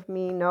part of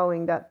me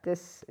knowing that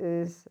this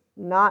is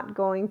not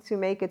going to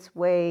make its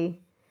way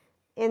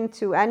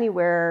into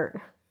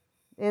anywhere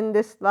in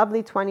this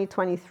lovely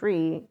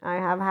 2023. I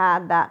have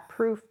had that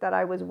proof that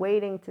I was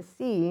waiting to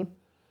see,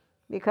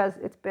 because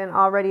it's been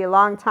already a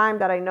long time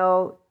that I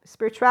know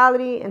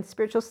spirituality and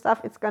spiritual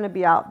stuff, it's going to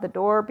be out the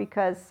door,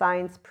 because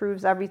science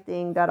proves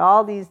everything that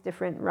all these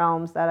different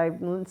realms that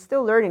I'm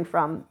still learning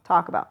from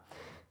talk about.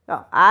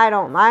 So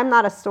I'm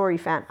not a story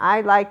fan.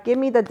 Give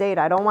me the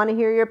data. I don't want to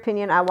hear your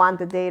opinion. I want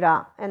the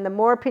data. And the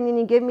more opinion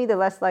you give me, the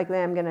less likely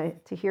I'm going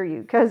to hear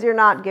you, because you're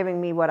not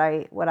giving me what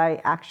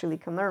I actually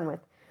can learn with.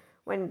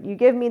 When you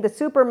give me the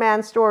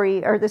Superman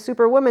story or the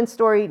Superwoman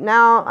story,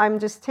 now I'm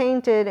just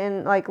tainted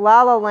in like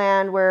La La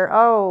Land, where,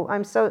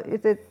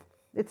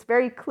 it's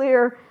very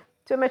clear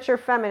to a mature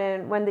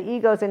feminine when the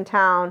ego's in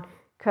town,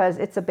 because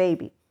it's a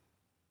baby.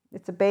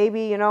 It's a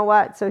baby, you know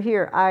what? So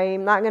here,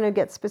 I'm not going to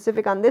get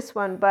specific on this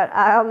one, but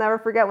I'll never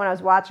forget when I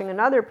was watching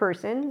another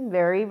person,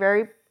 very,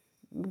 very,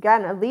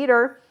 again, a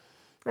leader,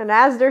 and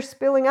as they're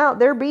spilling out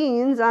their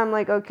beans, I'm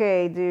like,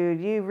 okay,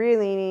 dude,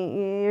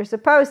 you're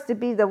supposed to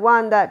be the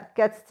one that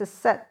gets to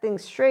set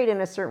things straight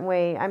in a certain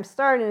way. I'm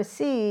starting to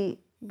see,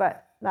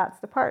 but that's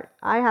the part.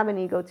 I have an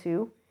ego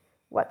too.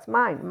 What's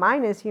mine?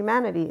 Mine is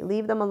humanity.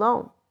 Leave them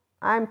alone.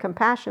 I'm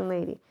compassion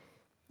lady.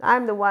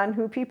 I'm the one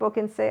who people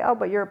can say, oh,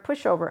 but you're a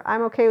pushover.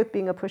 I'm okay with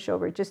being a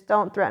pushover. Just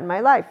don't threaten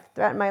my life.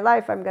 Threaten my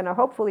life, I'm going to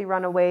hopefully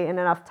run away in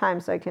enough time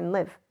so I can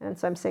live. And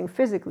so I'm saying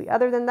physically.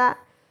 Other than that,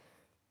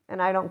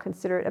 and I don't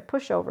consider it a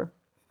pushover.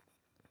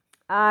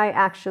 I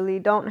actually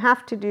don't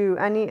have to do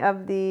any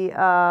of the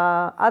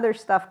other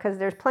stuff, because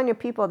there's plenty of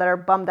people that are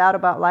bummed out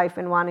about life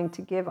and wanting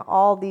to give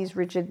all these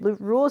rigid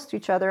rules to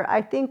each other.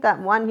 I think that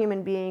one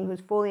human being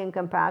who's fully in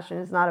compassion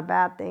is not a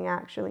bad thing,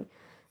 actually.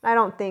 I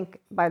don't think,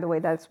 by the way,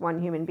 that's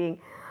one human being.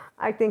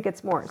 I think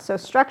it's more. So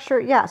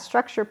structure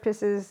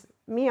pisses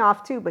me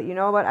off too, but you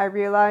know what I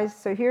realized?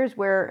 So here's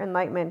where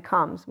enlightenment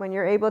comes. When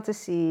you're able to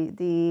see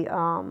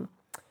the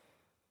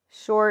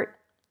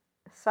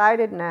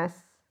short-sightedness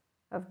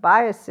of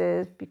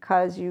biases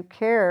because you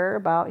care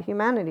about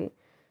humanity,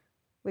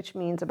 which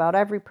means about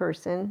every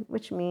person,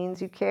 which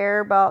means you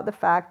care about the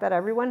fact that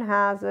everyone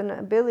has an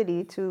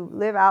ability to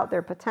live out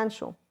their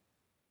potential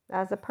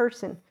as a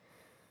person.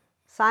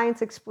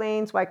 Science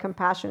explains why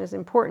compassion is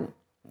important.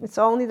 It's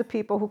only the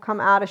people who come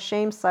out of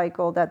shame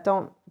cycle that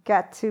don't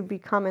get to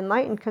become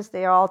enlightened, because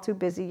they are all too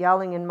busy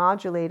yelling and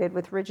modulated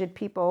with rigid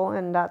people,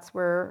 and that's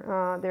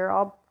where they're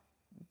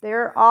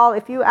all,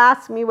 if you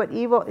ask me what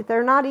evil,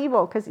 they're not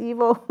evil, because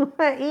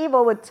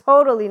evil would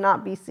totally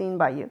not be seen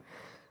by you.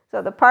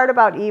 So the part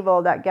about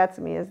evil that gets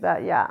me is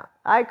that,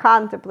 I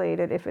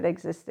contemplated if it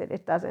existed.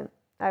 It doesn't.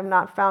 I've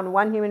not found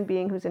one human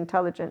being who's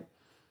intelligent.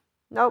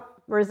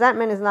 Nope.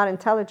 Resentment is not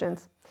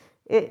intelligence.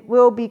 It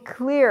will be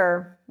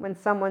clear when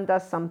someone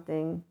does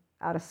something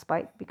out of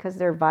spite, because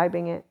they're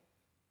vibing it,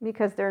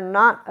 because they're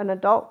not an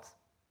adult.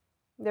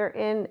 They're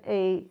in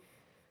a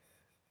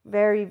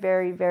very,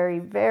 very, very,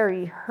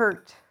 very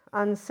hurt,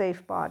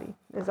 unsafe body,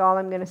 is all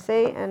I'm going to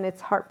say. And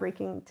it's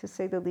heartbreaking, to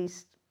say the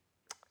least.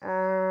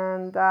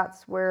 And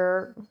that's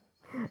where,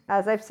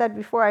 as I've said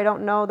before, I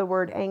don't know the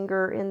word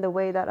anger in the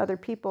way that other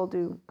people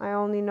do. I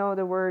only know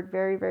the word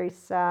very, very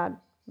sad.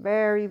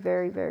 Very,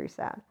 very, very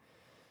sad.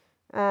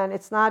 And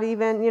it's not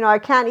even, I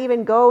can't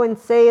even go and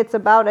say it's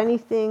about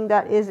anything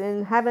that is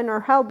in heaven or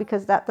hell,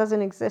 because that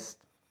doesn't exist.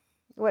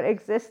 What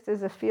exists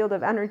is a field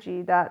of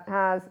energy that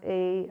has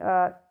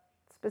a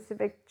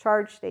specific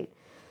charge state.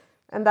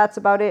 And that's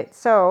about it.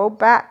 So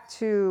back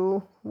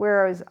to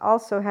where I was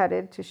also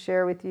headed to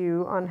share with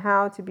you on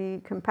how to be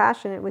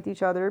compassionate with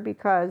each other,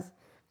 because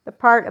the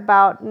part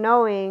about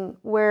knowing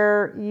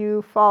where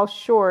you fall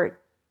short,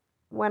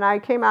 when I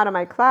came out of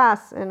my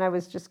class and I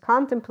was just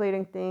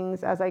contemplating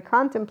things, as I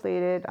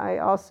contemplated, I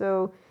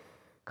also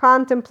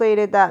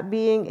contemplated that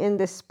being in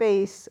the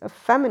space of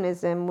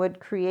feminism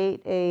would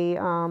create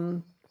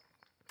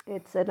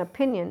it's an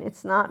opinion.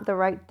 It's not the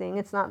right thing.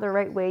 It's not the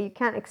right way. You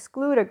can't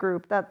exclude a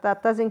group.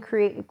 That doesn't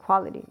create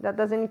equality. That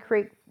doesn't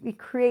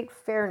create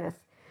fairness.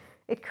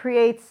 It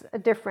creates a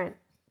different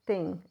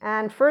thing.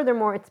 And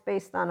furthermore, it's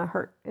based on a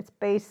hurt. It's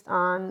based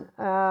on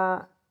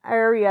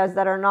areas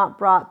that are not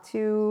brought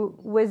to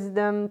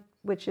wisdom,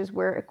 which is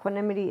where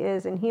equanimity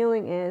is and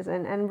healing is.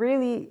 And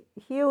really,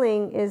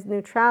 healing is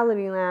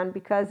neutrality land,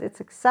 because it's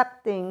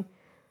accepting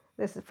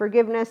this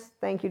forgiveness.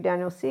 Thank you,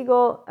 Daniel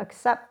Siegel.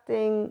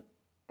 Accepting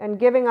and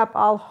giving up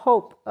all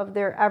hope of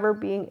there ever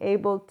being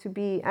able to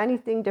be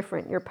anything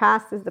different. Your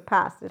past is the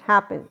past. It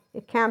happened.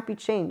 It can't be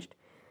changed.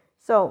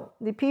 So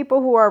the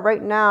people who are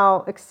right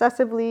now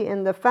excessively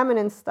in the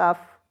feminine stuff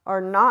are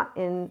not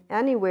in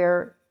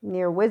anywhere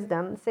near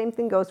wisdom. The same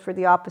thing goes for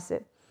the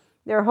opposite.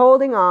 They're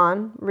holding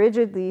on,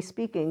 rigidly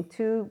speaking,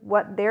 to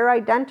what their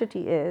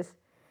identity is.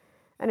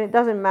 And it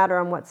doesn't matter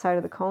on what side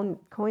of the coin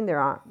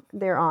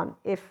they're on.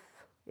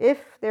 If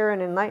they're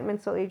an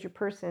Enlightenment Soul Ager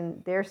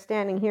person, they're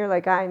standing here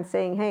like I and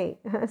saying, hey,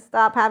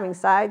 stop having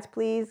sides,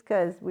 please,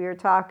 because we're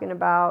talking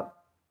about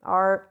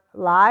our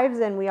lives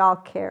and we all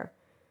care.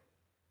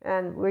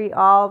 And we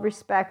all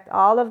respect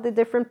all of the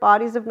different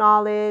bodies of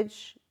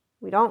knowledge.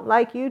 We don't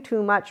like you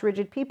too much,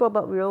 rigid people,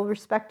 but we'll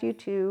respect you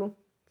too.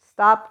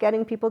 Stop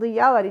getting people to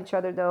yell at each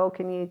other, though.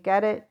 Can you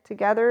get it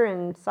together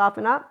and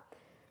soften up?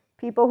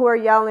 People who are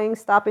yelling,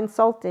 stop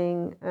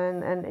insulting,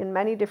 and in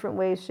many different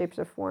ways, shapes,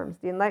 or forms.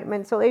 The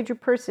Enlightenment Soul-Age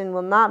person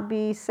will not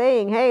be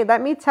saying, hey,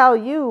 let me tell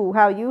you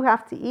how you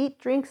have to eat,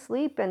 drink,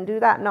 sleep, and do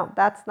that. No,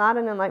 that's not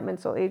an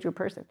Enlightenment Soul-Age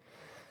person.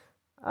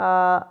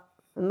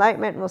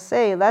 Enlightenment will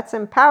say, let's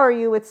empower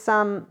you with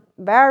some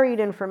varied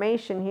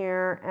information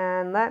here,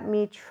 and let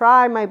me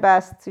try my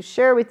best to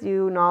share with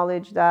you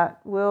knowledge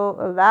that will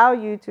allow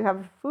you to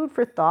have food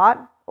for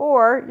thought.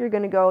 Or you're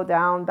going to go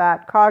down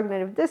that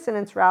cognitive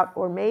dissonance route,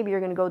 or maybe you're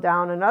going to go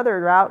down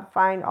another route,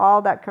 find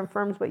all that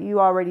confirms what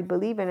you already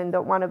believe in and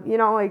don't want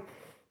to, like,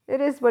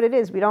 it is what it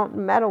is. We don't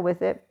meddle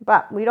with it,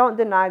 but we don't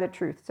deny the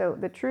truth. So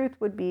the truth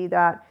would be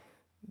that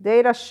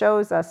data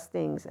shows us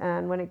things.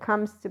 And when it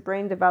comes to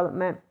brain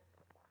development,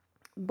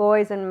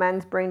 boys and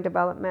men's brain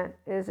development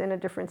is in a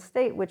different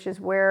state, which is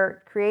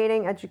where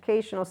creating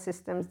educational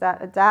systems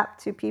that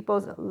adapt to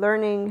people's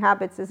learning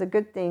habits is a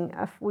good thing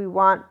if we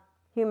want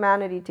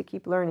humanity to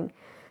keep learning.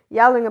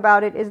 Yelling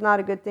about it is not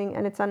a good thing,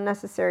 and it's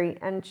unnecessary.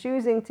 And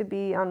choosing to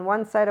be on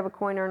one side of a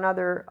coin or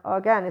another,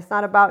 again, it's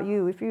not about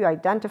you. If you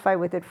identify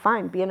with it,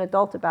 fine, be an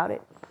adult about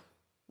it.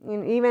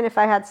 Even if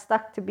I had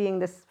stuck to being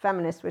this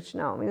feminist, which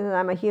no,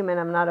 I'm a human,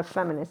 I'm not a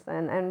feminist.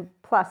 And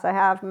plus, I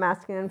have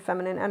masculine and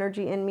feminine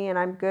energy in me, and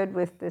I'm good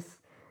with this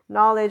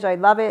knowledge. I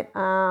love it.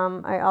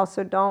 I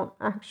also don't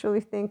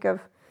actually think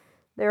of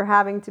there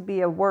having to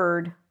be a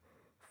word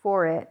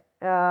for it.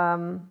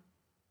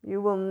 You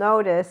will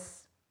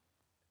notice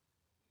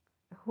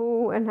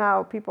who and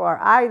how people are.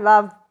 I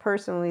love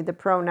personally the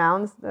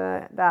pronouns,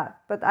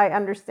 but I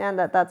understand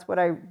that that's what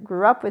I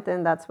grew up with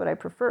and that's what I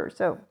prefer.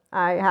 So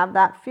I have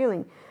that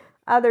feeling.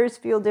 Others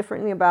feel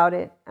differently about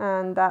it,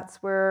 and that's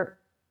where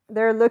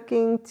they're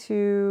looking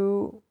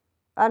to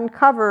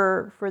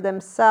uncover for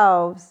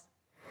themselves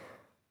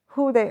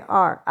who they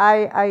are.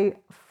 I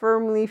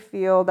firmly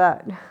feel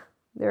that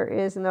there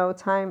is no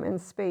time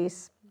and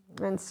space.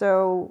 And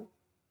so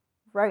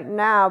right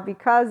now,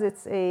 because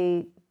it's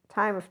a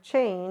time of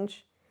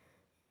change,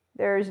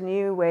 there's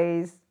new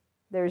ways,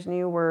 there's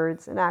new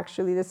words. And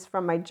actually, this is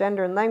from my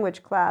gender and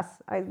language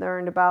class. I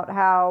learned about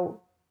how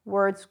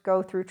words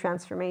go through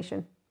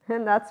transformation.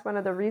 And that's one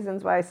of the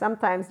reasons why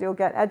sometimes you'll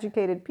get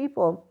educated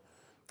people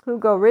who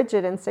go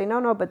rigid and say,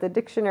 no, but the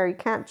dictionary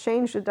can't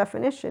change the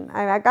definition.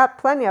 I got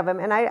plenty of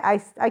them, and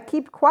I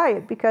keep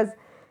quiet because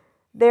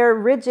they're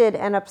rigid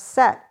and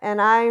upset.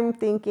 And I'm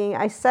thinking,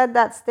 I said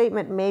that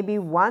statement maybe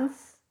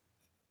once,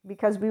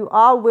 because we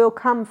all will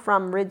come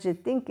from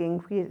rigid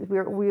thinking.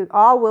 We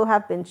all will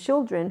have been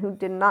children who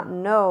did not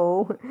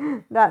know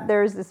that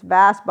there's this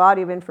vast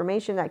body of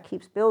information that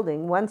keeps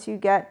building. Once you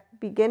get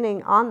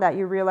beginning on that,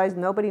 you realize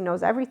nobody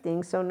knows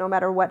everything. So no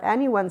matter what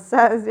anyone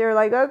says, you're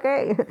like,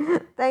 okay,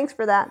 thanks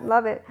for that,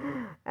 love it.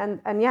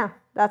 And yeah,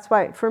 that's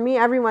why for me,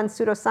 everyone's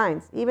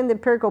pseudoscience, even the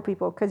empirical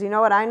people, because you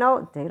know what I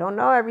know? They don't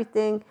know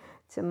everything.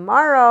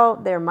 Tomorrow,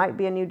 there might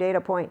be a new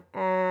data point,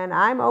 and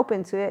I'm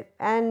open to it,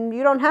 and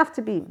you don't have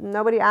to be.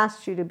 Nobody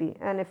asked you to be.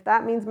 And if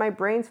that means my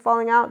brain's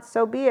falling out,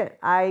 so be it.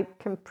 I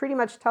can pretty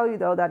much tell you,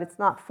 though, that it's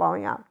not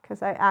falling out,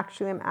 because I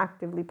actually am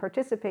actively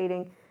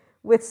participating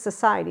with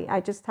society. I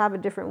just have a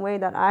different way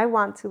that I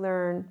want to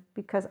learn,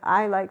 because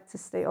I like to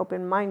stay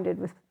open-minded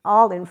with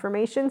all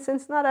information,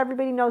 since not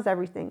everybody knows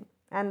everything,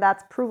 and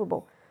that's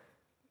provable.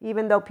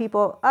 Even though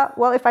people,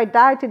 well, if I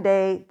die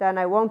today, then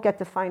I won't get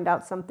to find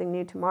out something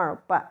new tomorrow.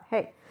 But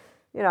hey,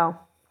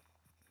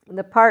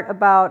 the part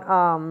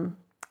about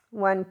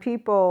when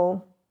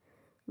people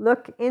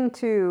look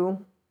into,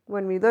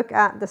 when we look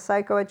at the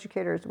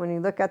psychoeducators, when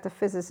you look at the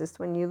physicists,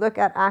 when you look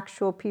at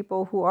actual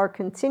people who are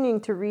continuing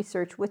to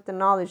research with the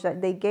knowledge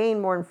that they gain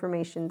more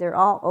information, they're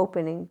all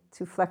opening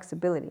to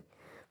flexibility.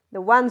 The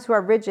ones who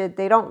are rigid,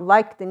 they don't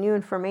like the new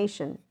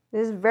information.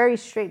 This is very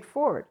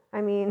straightforward.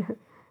 I mean,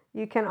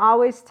 you can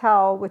always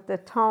tell with the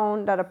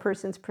tone that a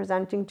person's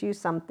presenting to you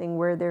something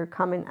where they're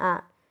coming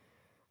at.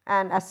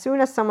 And as soon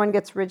as someone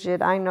gets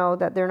rigid, I know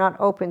that they're not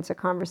open to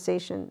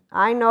conversation.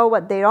 I know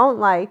what they don't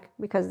like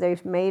because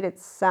they've made it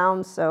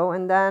sound so.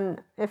 And then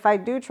if I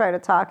do try to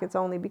talk, it's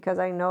only because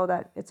I know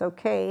that it's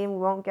okay and we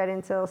won't get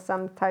into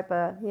some type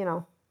of,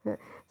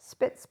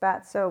 spit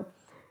spat. So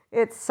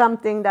it's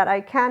something that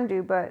I can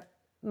do. But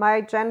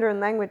my gender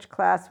and language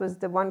class was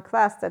the one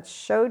class that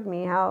showed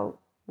me how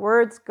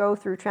words go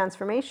through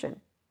transformation.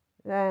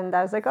 And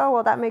I was like, oh,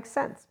 well, that makes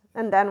sense.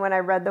 And then when I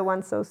read the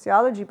one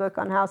sociology book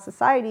on how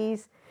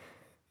societies,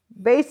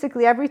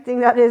 basically everything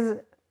that is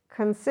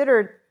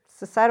considered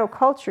societal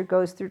culture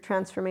goes through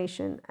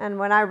transformation. And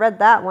when I read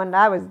that one,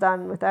 I was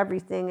done with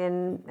everything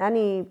in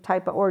any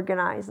type of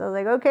organized. I was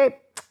like, okay,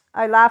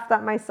 I laughed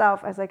at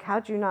myself. I was like,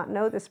 how'd you not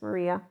know this,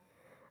 Maria?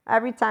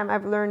 Every time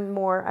I've learned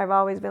more, I've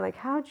always been like,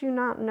 how'd you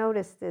not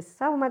notice this?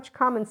 So much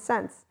common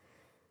sense.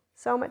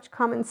 So much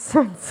common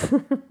sense,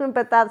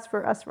 but that's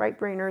for us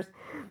right-brainers.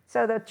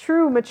 So the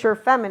true mature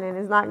feminine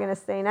is not going to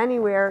stay in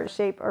anywhere,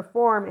 shape, or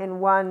form in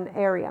one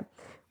area.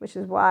 which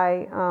is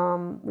why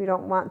we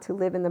don't want to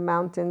live in the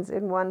mountains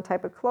in one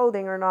type of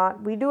clothing or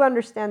not. We do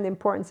understand the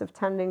importance of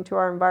tending to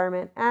our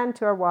environment and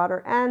to our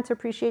water and to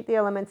appreciate the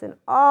elements and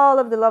all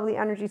of the lovely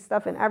energy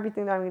stuff and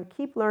everything that I'm going to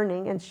keep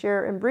learning and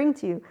share and bring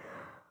to you.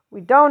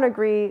 We don't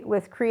agree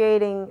with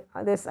creating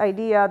this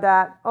idea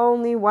that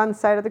only one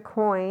side of the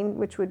coin,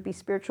 which would be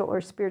spiritual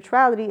or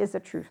spirituality, is the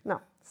truth.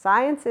 No,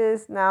 science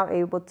is now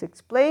able to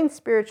explain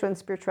spiritual and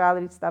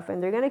spirituality stuff,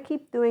 and they're going to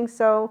keep doing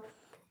so.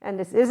 And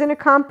this isn't a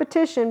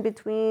competition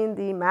between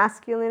the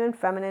masculine and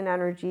feminine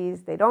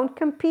energies. They don't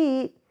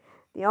compete.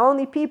 The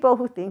only people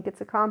who think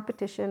it's a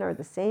competition are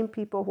the same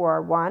people who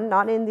are, one,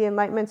 not in the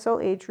Enlightenment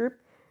Soul Age group,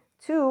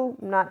 two,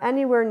 not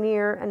anywhere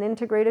near an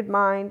integrated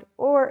mind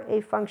or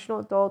a functional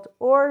adult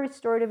or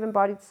restorative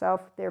embodied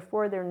self.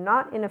 Therefore, they're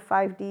not in a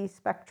 5D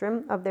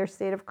spectrum of their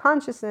state of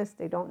consciousness.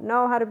 They don't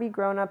know how to be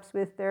grown-ups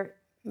with their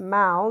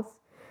mouths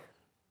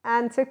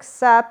and to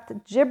accept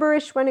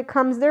gibberish when it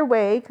comes their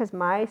way, because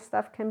my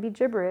stuff can be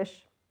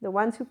gibberish. The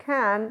ones who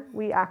can,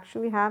 we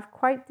actually have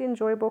quite the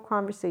enjoyable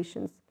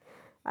conversations.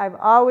 I've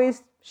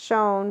always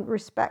shown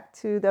respect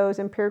to those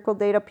empirical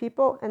data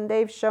people, and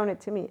they've shown it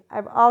to me.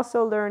 I've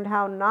also learned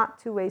how not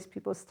to waste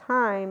people's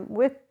time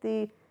with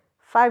the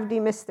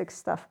 5D mystic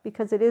stuff,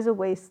 because it is a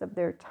waste of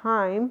their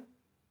time.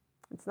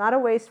 It's not a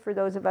waste for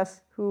those of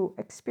us who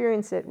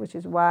experience it, which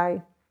is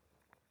why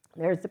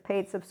there's the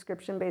paid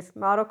subscription-based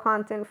model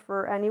content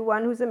for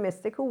anyone who's a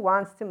mystic who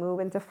wants to move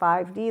into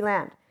 5D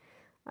land.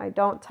 I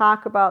don't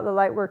talk about the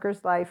light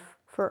worker's life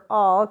for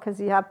all, because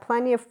you have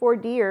plenty of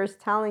 4D'ers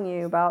telling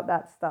you about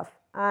that stuff.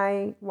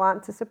 I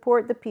want to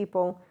support the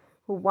people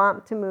who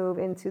want to move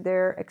into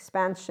their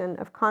expansion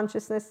of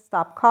consciousness.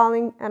 Stop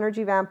calling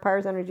energy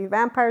vampires energy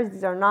vampires.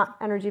 These are not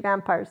energy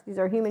vampires. These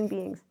are human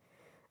beings.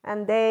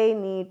 And they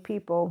need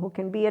people who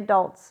can be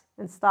adults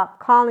and stop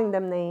calling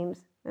them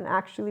names and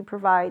actually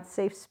provide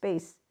safe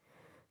space,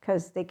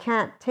 because they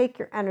can't take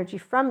your energy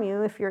from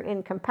you if you're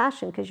in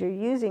compassion, because you're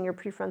using your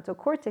prefrontal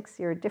cortex.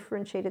 You're a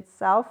differentiated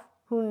self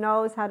who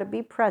knows how to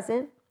be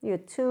present. You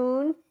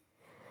attune.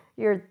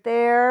 You're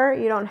there.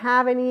 You don't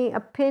have any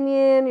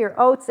opinion. Your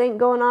oats ain't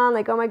going on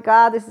like, oh my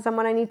God, this is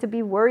someone I need to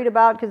be worried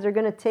about because they're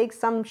going to take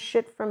some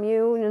shit from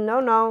you.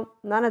 No,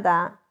 none of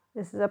that.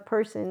 This is a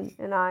person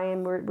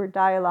and we're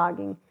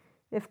dialoguing.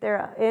 If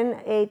they're in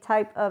a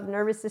type of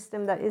nervous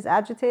system that is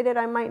agitated,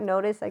 I might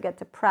notice. I get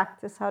to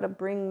practice how to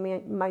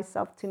bring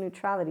myself to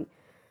neutrality.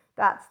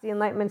 That's the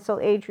Enlightenment Soul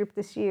Age group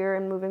this year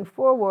and moving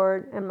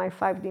forward, and my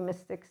 5D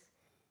mystics.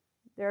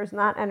 There's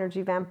not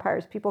energy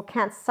vampires. People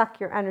can't suck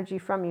your energy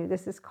from you.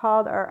 This is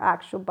called our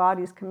actual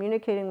bodies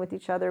communicating with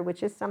each other,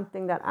 which is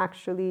something that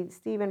actually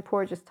Stephen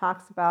Porges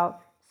talks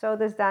about. So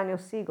does Daniel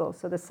Siegel.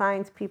 So the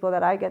science people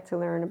that I get to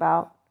learn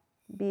about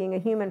being a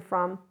human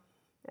from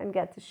and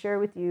get to share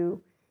with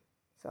you.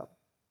 So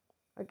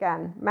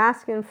again,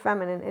 masculine,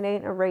 feminine, it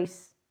ain't a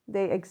race.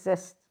 They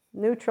exist.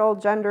 Neutral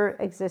gender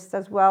exists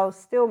as well.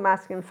 Still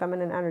masculine,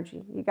 feminine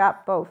energy. You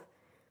got both.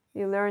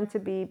 You learn to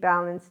be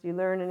balanced. You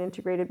learn an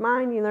integrated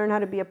mind. You learn how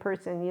to be a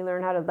person. You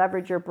learn how to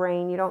leverage your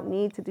brain. You don't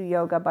need to do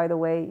yoga, by the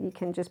way. You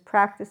can just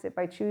practice it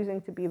by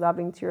choosing to be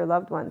loving to your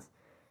loved ones.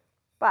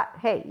 But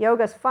hey,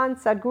 yoga's fun.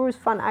 Sadhguru's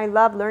fun. I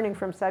love learning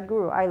from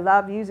Sadhguru. I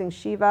love using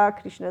Shiva,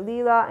 Krishna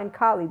Leela, and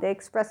Kali. They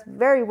express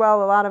very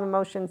well a lot of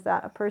emotions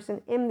that a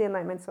person in the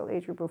Enlightenment Soul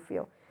Age group will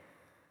feel.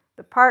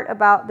 The part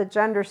about the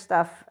gender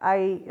stuff,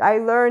 I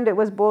learned it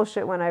was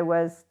bullshit when I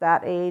was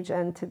that age,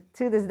 and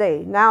to this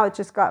day. Now it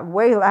just got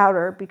way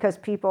louder because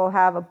people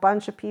have a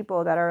bunch of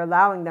people that are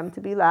allowing them to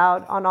be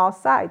loud on all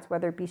sides,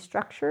 whether it be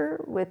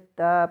structure with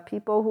the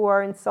people who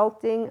are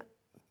insulting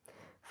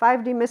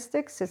 5D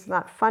mystics. It's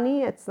not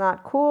funny. It's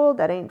not cool.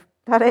 That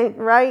ain't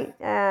right.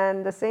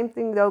 And the same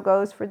thing though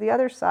goes for the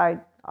other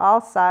side.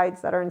 All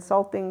sides that are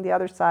insulting the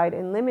other side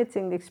and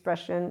limiting the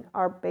expression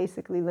are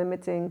basically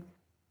limiting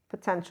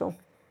potential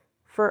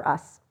for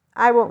us.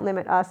 I won't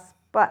limit us,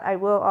 but I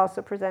will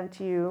also present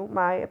to you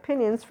my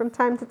opinions from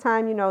time to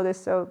time. You know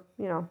this. So,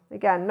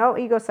 again, no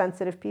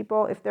ego-sensitive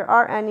people. If there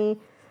are any,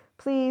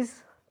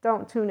 please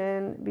don't tune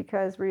in,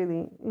 because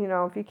really,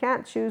 if you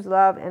can't choose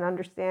love and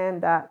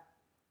understand that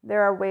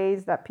there are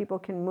ways that people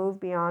can move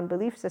beyond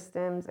belief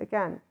systems,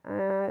 again,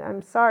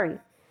 I'm sorry.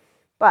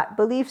 But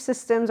belief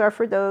systems are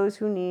for those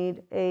who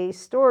need a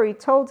story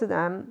told to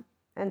them.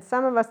 And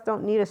some of us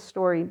don't need a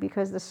story,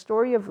 because the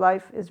story of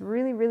life is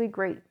really, really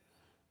great.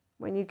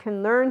 When you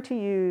can learn to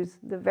use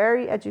the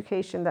very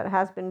education that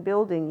has been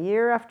building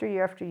year after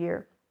year after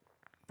year,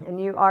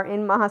 and you are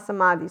in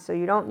mahasamadhi, so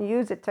you don't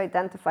use it to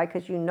identify,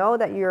 because you know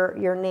that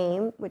your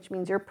name, which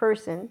means your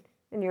person,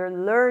 and you're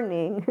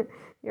learning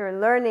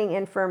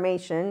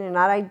information, you're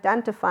not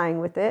identifying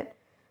with it.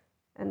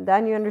 And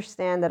then you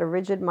understand that a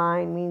rigid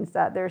mind means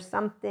that there's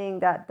something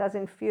that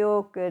doesn't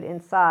feel good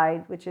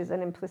inside, which is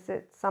an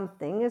implicit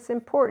something. It's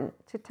important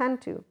to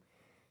tend to.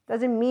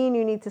 Doesn't mean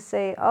you need to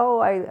say, oh,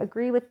 I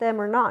agree with them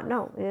or not.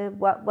 No,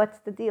 what's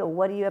the deal?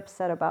 What are you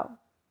upset about?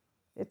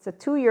 It's a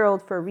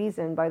 2-year-old for a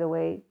reason, by the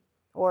way,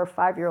 or a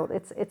 5-year-old.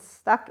 It's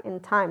stuck in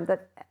time.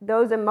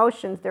 Those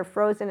emotions, they're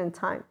frozen in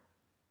time.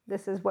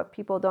 This is what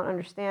people don't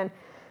understand.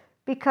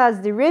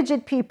 because the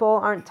rigid people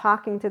aren't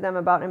talking to them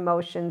about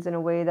emotions in a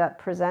way that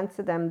presents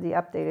to them the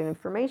updated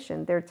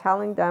information. They're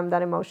telling them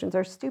that emotions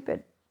are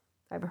stupid.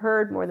 I've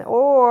heard more than,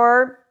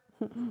 or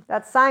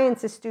that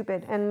science is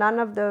stupid, and none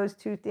of those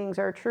two things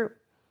are true.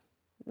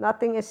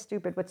 Nothing is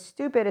stupid. What's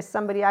stupid is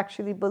somebody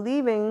actually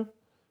believing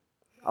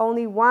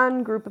only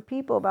one group of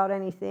people about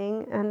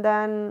anything and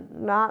then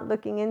not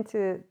looking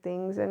into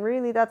things. And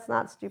really, that's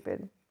not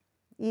stupid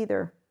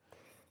either.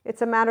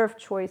 It's a matter of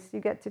choice. You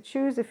get to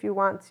choose if you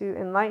want to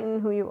enlighten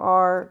who you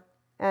are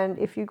and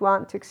if you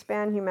want to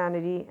expand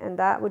humanity. And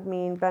that would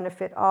mean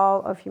benefit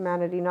all of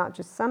humanity, not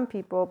just some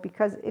people,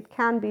 because it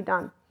can be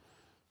done.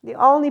 The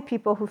only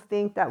people who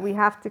think that we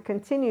have to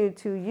continue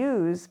to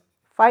use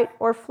fight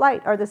or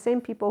flight are the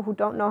same people who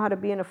don't know how to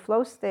be in a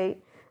flow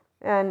state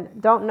and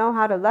don't know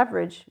how to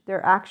leverage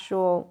their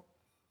actual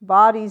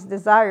body's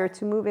desire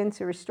to move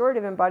into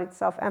restorative embodied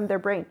self and their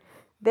brain.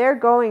 They're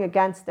going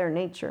against their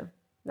nature.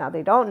 Now,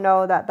 they don't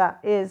know that that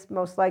is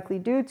most likely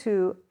due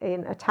to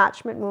an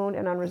attachment wound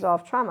and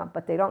unresolved trauma,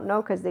 but they don't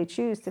know because they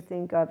choose to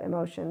think of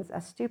emotions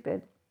as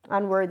stupid,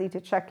 unworthy to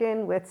check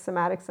in with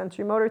somatic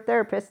sensory motor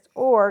therapists,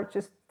 or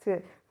just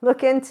to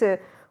look into,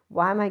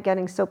 why am I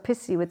getting so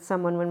pissy with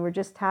someone when we're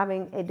just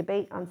having a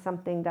debate on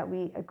something that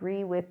we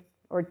agree with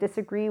or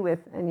disagree with,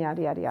 and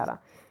yada, yada, yada.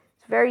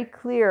 It's very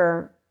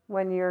clear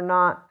when you're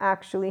not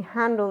actually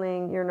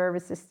handling your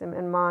nervous system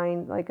and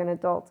mind like an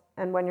adult,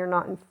 and when you're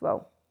not in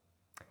flow.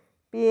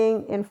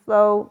 Being in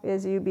flow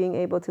is you being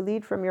able to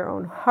lead from your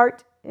own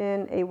heart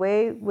in a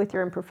way with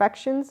your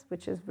imperfections,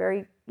 which is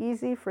very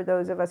easy for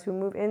those of us who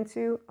move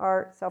into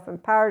our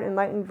self-empowered,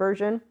 enlightened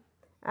version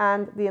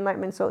and the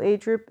Enlightenment Soul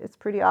Age group. It's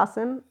pretty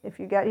awesome.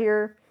 If you get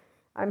here,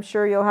 I'm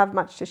sure you'll have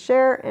much to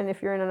share. And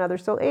if you're in another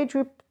Soul Age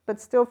group,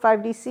 but still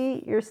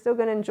 5DC, you're still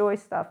going to enjoy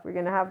stuff. We're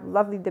going to have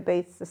lovely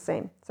debates the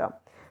same. So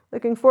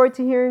looking forward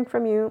to hearing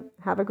from you.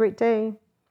 Have a great day.